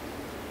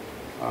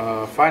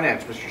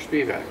 Finance, Mr.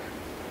 Spivak.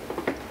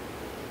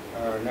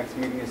 Our next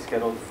meeting is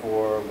scheduled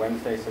for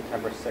Wednesday,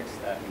 September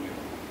 6th at noon.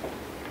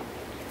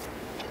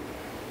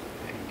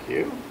 Thank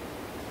you.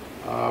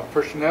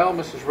 Personnel,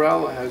 Mrs.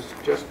 Rell has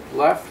just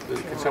left.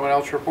 Can someone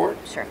else report?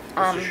 Sure.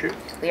 Mrs. Shute?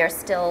 We are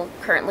still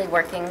currently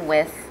working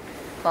with,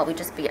 so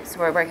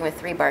we're working with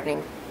 3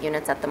 bargaining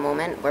units at the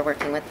moment. We're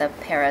working with the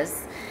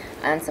paras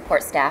and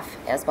support staff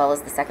as well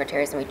as the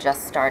secretaries, and we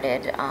just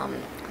started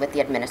with the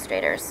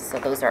administrators. So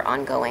those are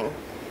ongoing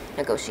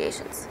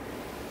negotiations.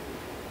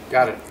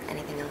 Got it.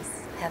 Anything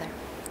else, Heather?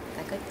 Is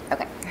that good?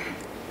 Okay.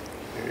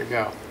 There you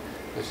go.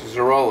 Mrs.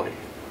 Zaroli,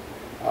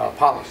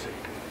 policy.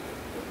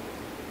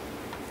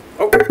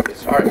 Oh,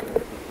 sorry.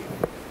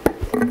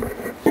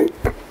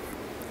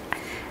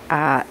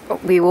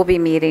 We will be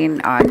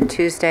meeting on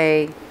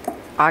Tuesday,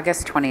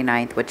 August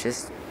 29th, which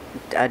is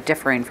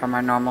differing from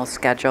our normal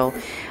schedule.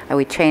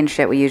 We changed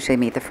it. We usually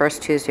meet the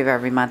first Tuesday of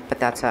every month, but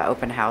that's an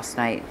open house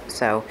night.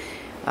 So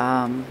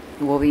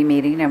we'll be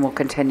meeting and we'll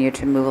continue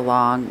to move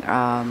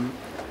along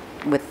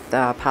with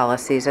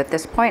policies. At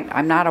this point,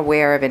 I'm not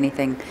aware of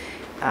anything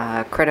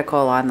critical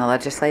on the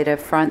legislative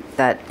front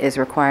that is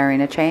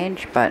requiring a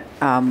change, but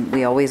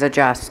we always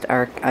adjust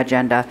our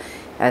agenda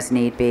as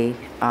need be.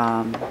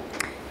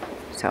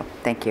 So,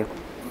 thank you.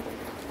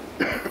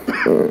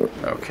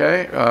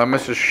 Okay,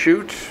 Mrs.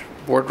 Shute,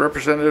 Board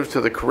Representative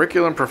to the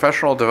Curriculum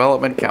Professional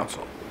Development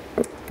Council.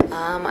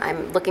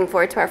 I'm looking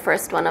forward to our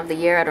first one of the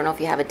year. I don't know if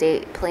you have a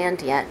date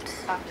planned yet.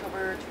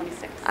 October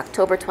 26th.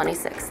 October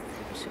 26th.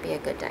 Should be a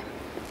good day.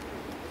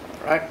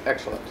 All right,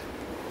 excellent.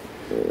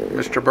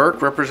 Mr.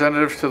 Burke,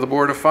 Representative to the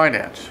Board of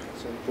Finance.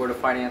 So the Board of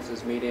Finance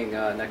is meeting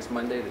next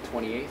Monday, the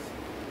 28th,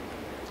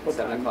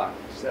 7 o'clock.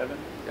 7?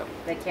 Yep.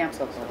 They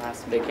canceled the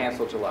last They meeting.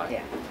 canceled July.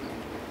 Yeah.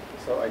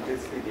 So I did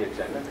see the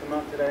agenda come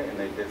out today, and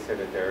they did say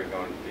that they're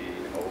going to be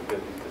in old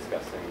business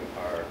discussing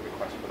our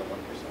request for the 1%.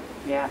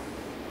 Yeah.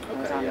 It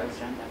was Okay, on the yes.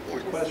 agenda.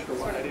 Request for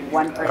what? I didn't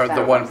 1%. Or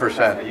the 1%.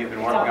 That you've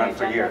been working on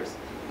for years.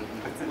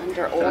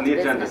 Under It's on old the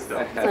agenda business. still.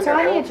 It's That's under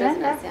on the old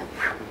agenda.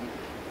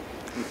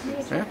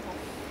 business, yeah. Yeah.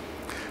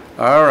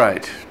 All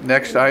right,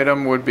 next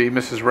item would be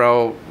Mrs.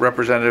 Rell,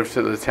 Representative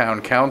to the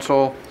Town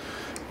Council.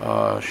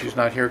 She's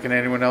not here. Can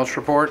anyone else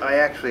report? I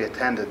actually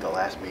attended the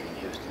last meeting,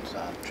 Houston's,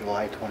 on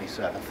July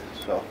 27th,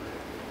 so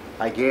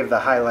I gave the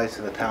highlights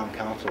of the town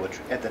council, which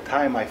at the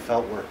time I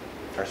felt were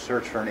our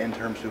search for an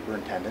interim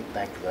superintendent.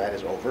 Thankfully, that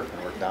is over,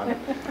 and we're done.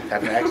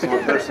 Have an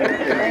excellent person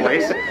in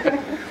place.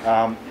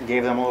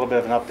 Gave them a little bit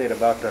of an update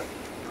about the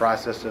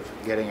process of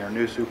getting our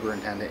new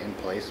superintendent in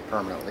place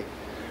permanently.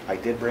 I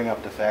did bring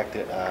up the fact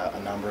that a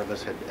number of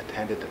us had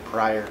attended the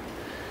prior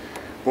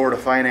Board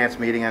of Finance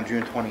meeting on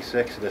June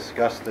 26th to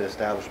discuss the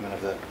establishment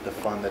of the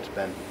fund that's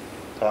been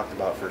talked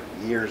about for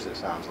years, it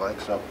sounds like.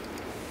 So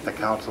the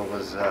council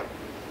was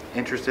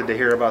interested to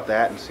hear about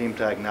that and seemed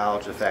to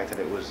acknowledge the fact that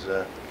it was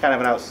kind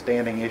of an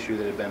outstanding issue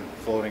that had been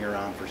floating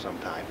around for some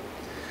time.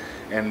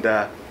 And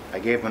I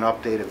gave them an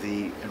update of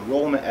the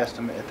enrollment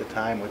estimate at the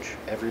time, which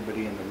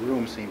everybody in the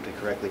room seemed to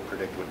correctly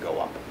predict would go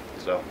up.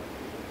 So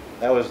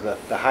that was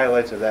the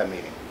highlights of that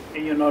meeting.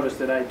 And you'll notice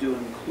that I do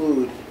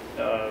include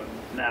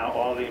now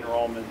all the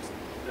enrollment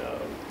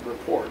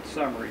reports,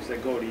 summaries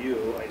that go to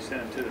you. I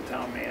send them to the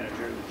town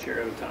manager, the chair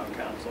of the town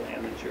council,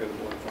 and the chair of the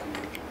board of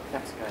finance.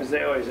 That's good. Because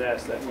they always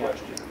ask that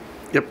question.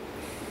 Yep.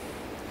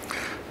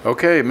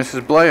 Okay,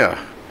 Mrs. Blea,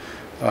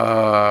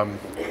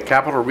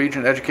 Capital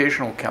Region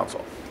Educational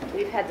Council.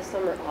 We've had the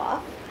summer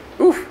off.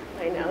 Oof.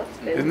 I know, it's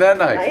been Isn't that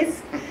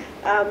nice?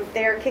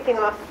 They're kicking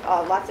off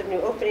lots of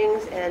new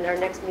openings, and our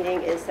next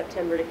meeting is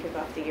September to kick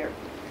off the year.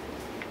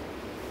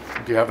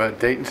 Do you have a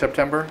date in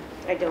September?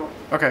 I don't.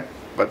 Okay,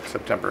 but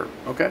September,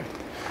 okay.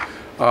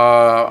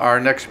 Our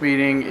next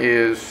meeting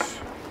is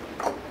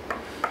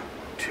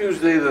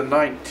Tuesday the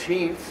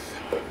 19th.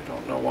 I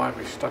don't know why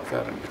we stuck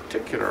that in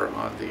particular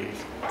on the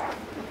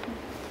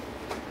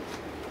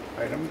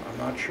item. I'm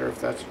not sure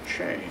if that's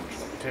changed.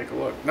 Let me take a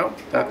look. No,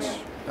 that's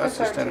the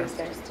standard.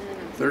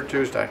 Third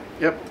Tuesday,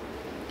 yep.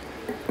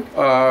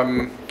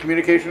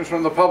 Communications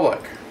from the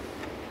public.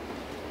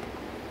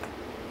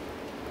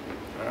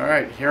 All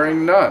right,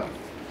 hearing none.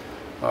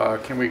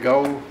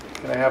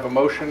 Can I have a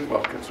motion?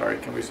 Well, sorry,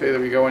 can we say that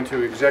we go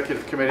into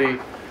executive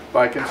committee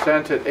by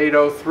consent at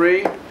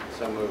 8:03?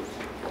 So moved.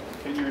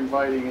 And you're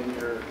inviting in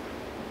your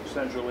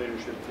central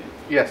leadership team.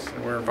 Yes,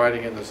 and we're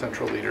inviting in the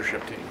central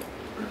leadership team.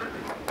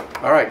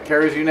 All right,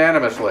 carries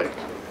unanimously.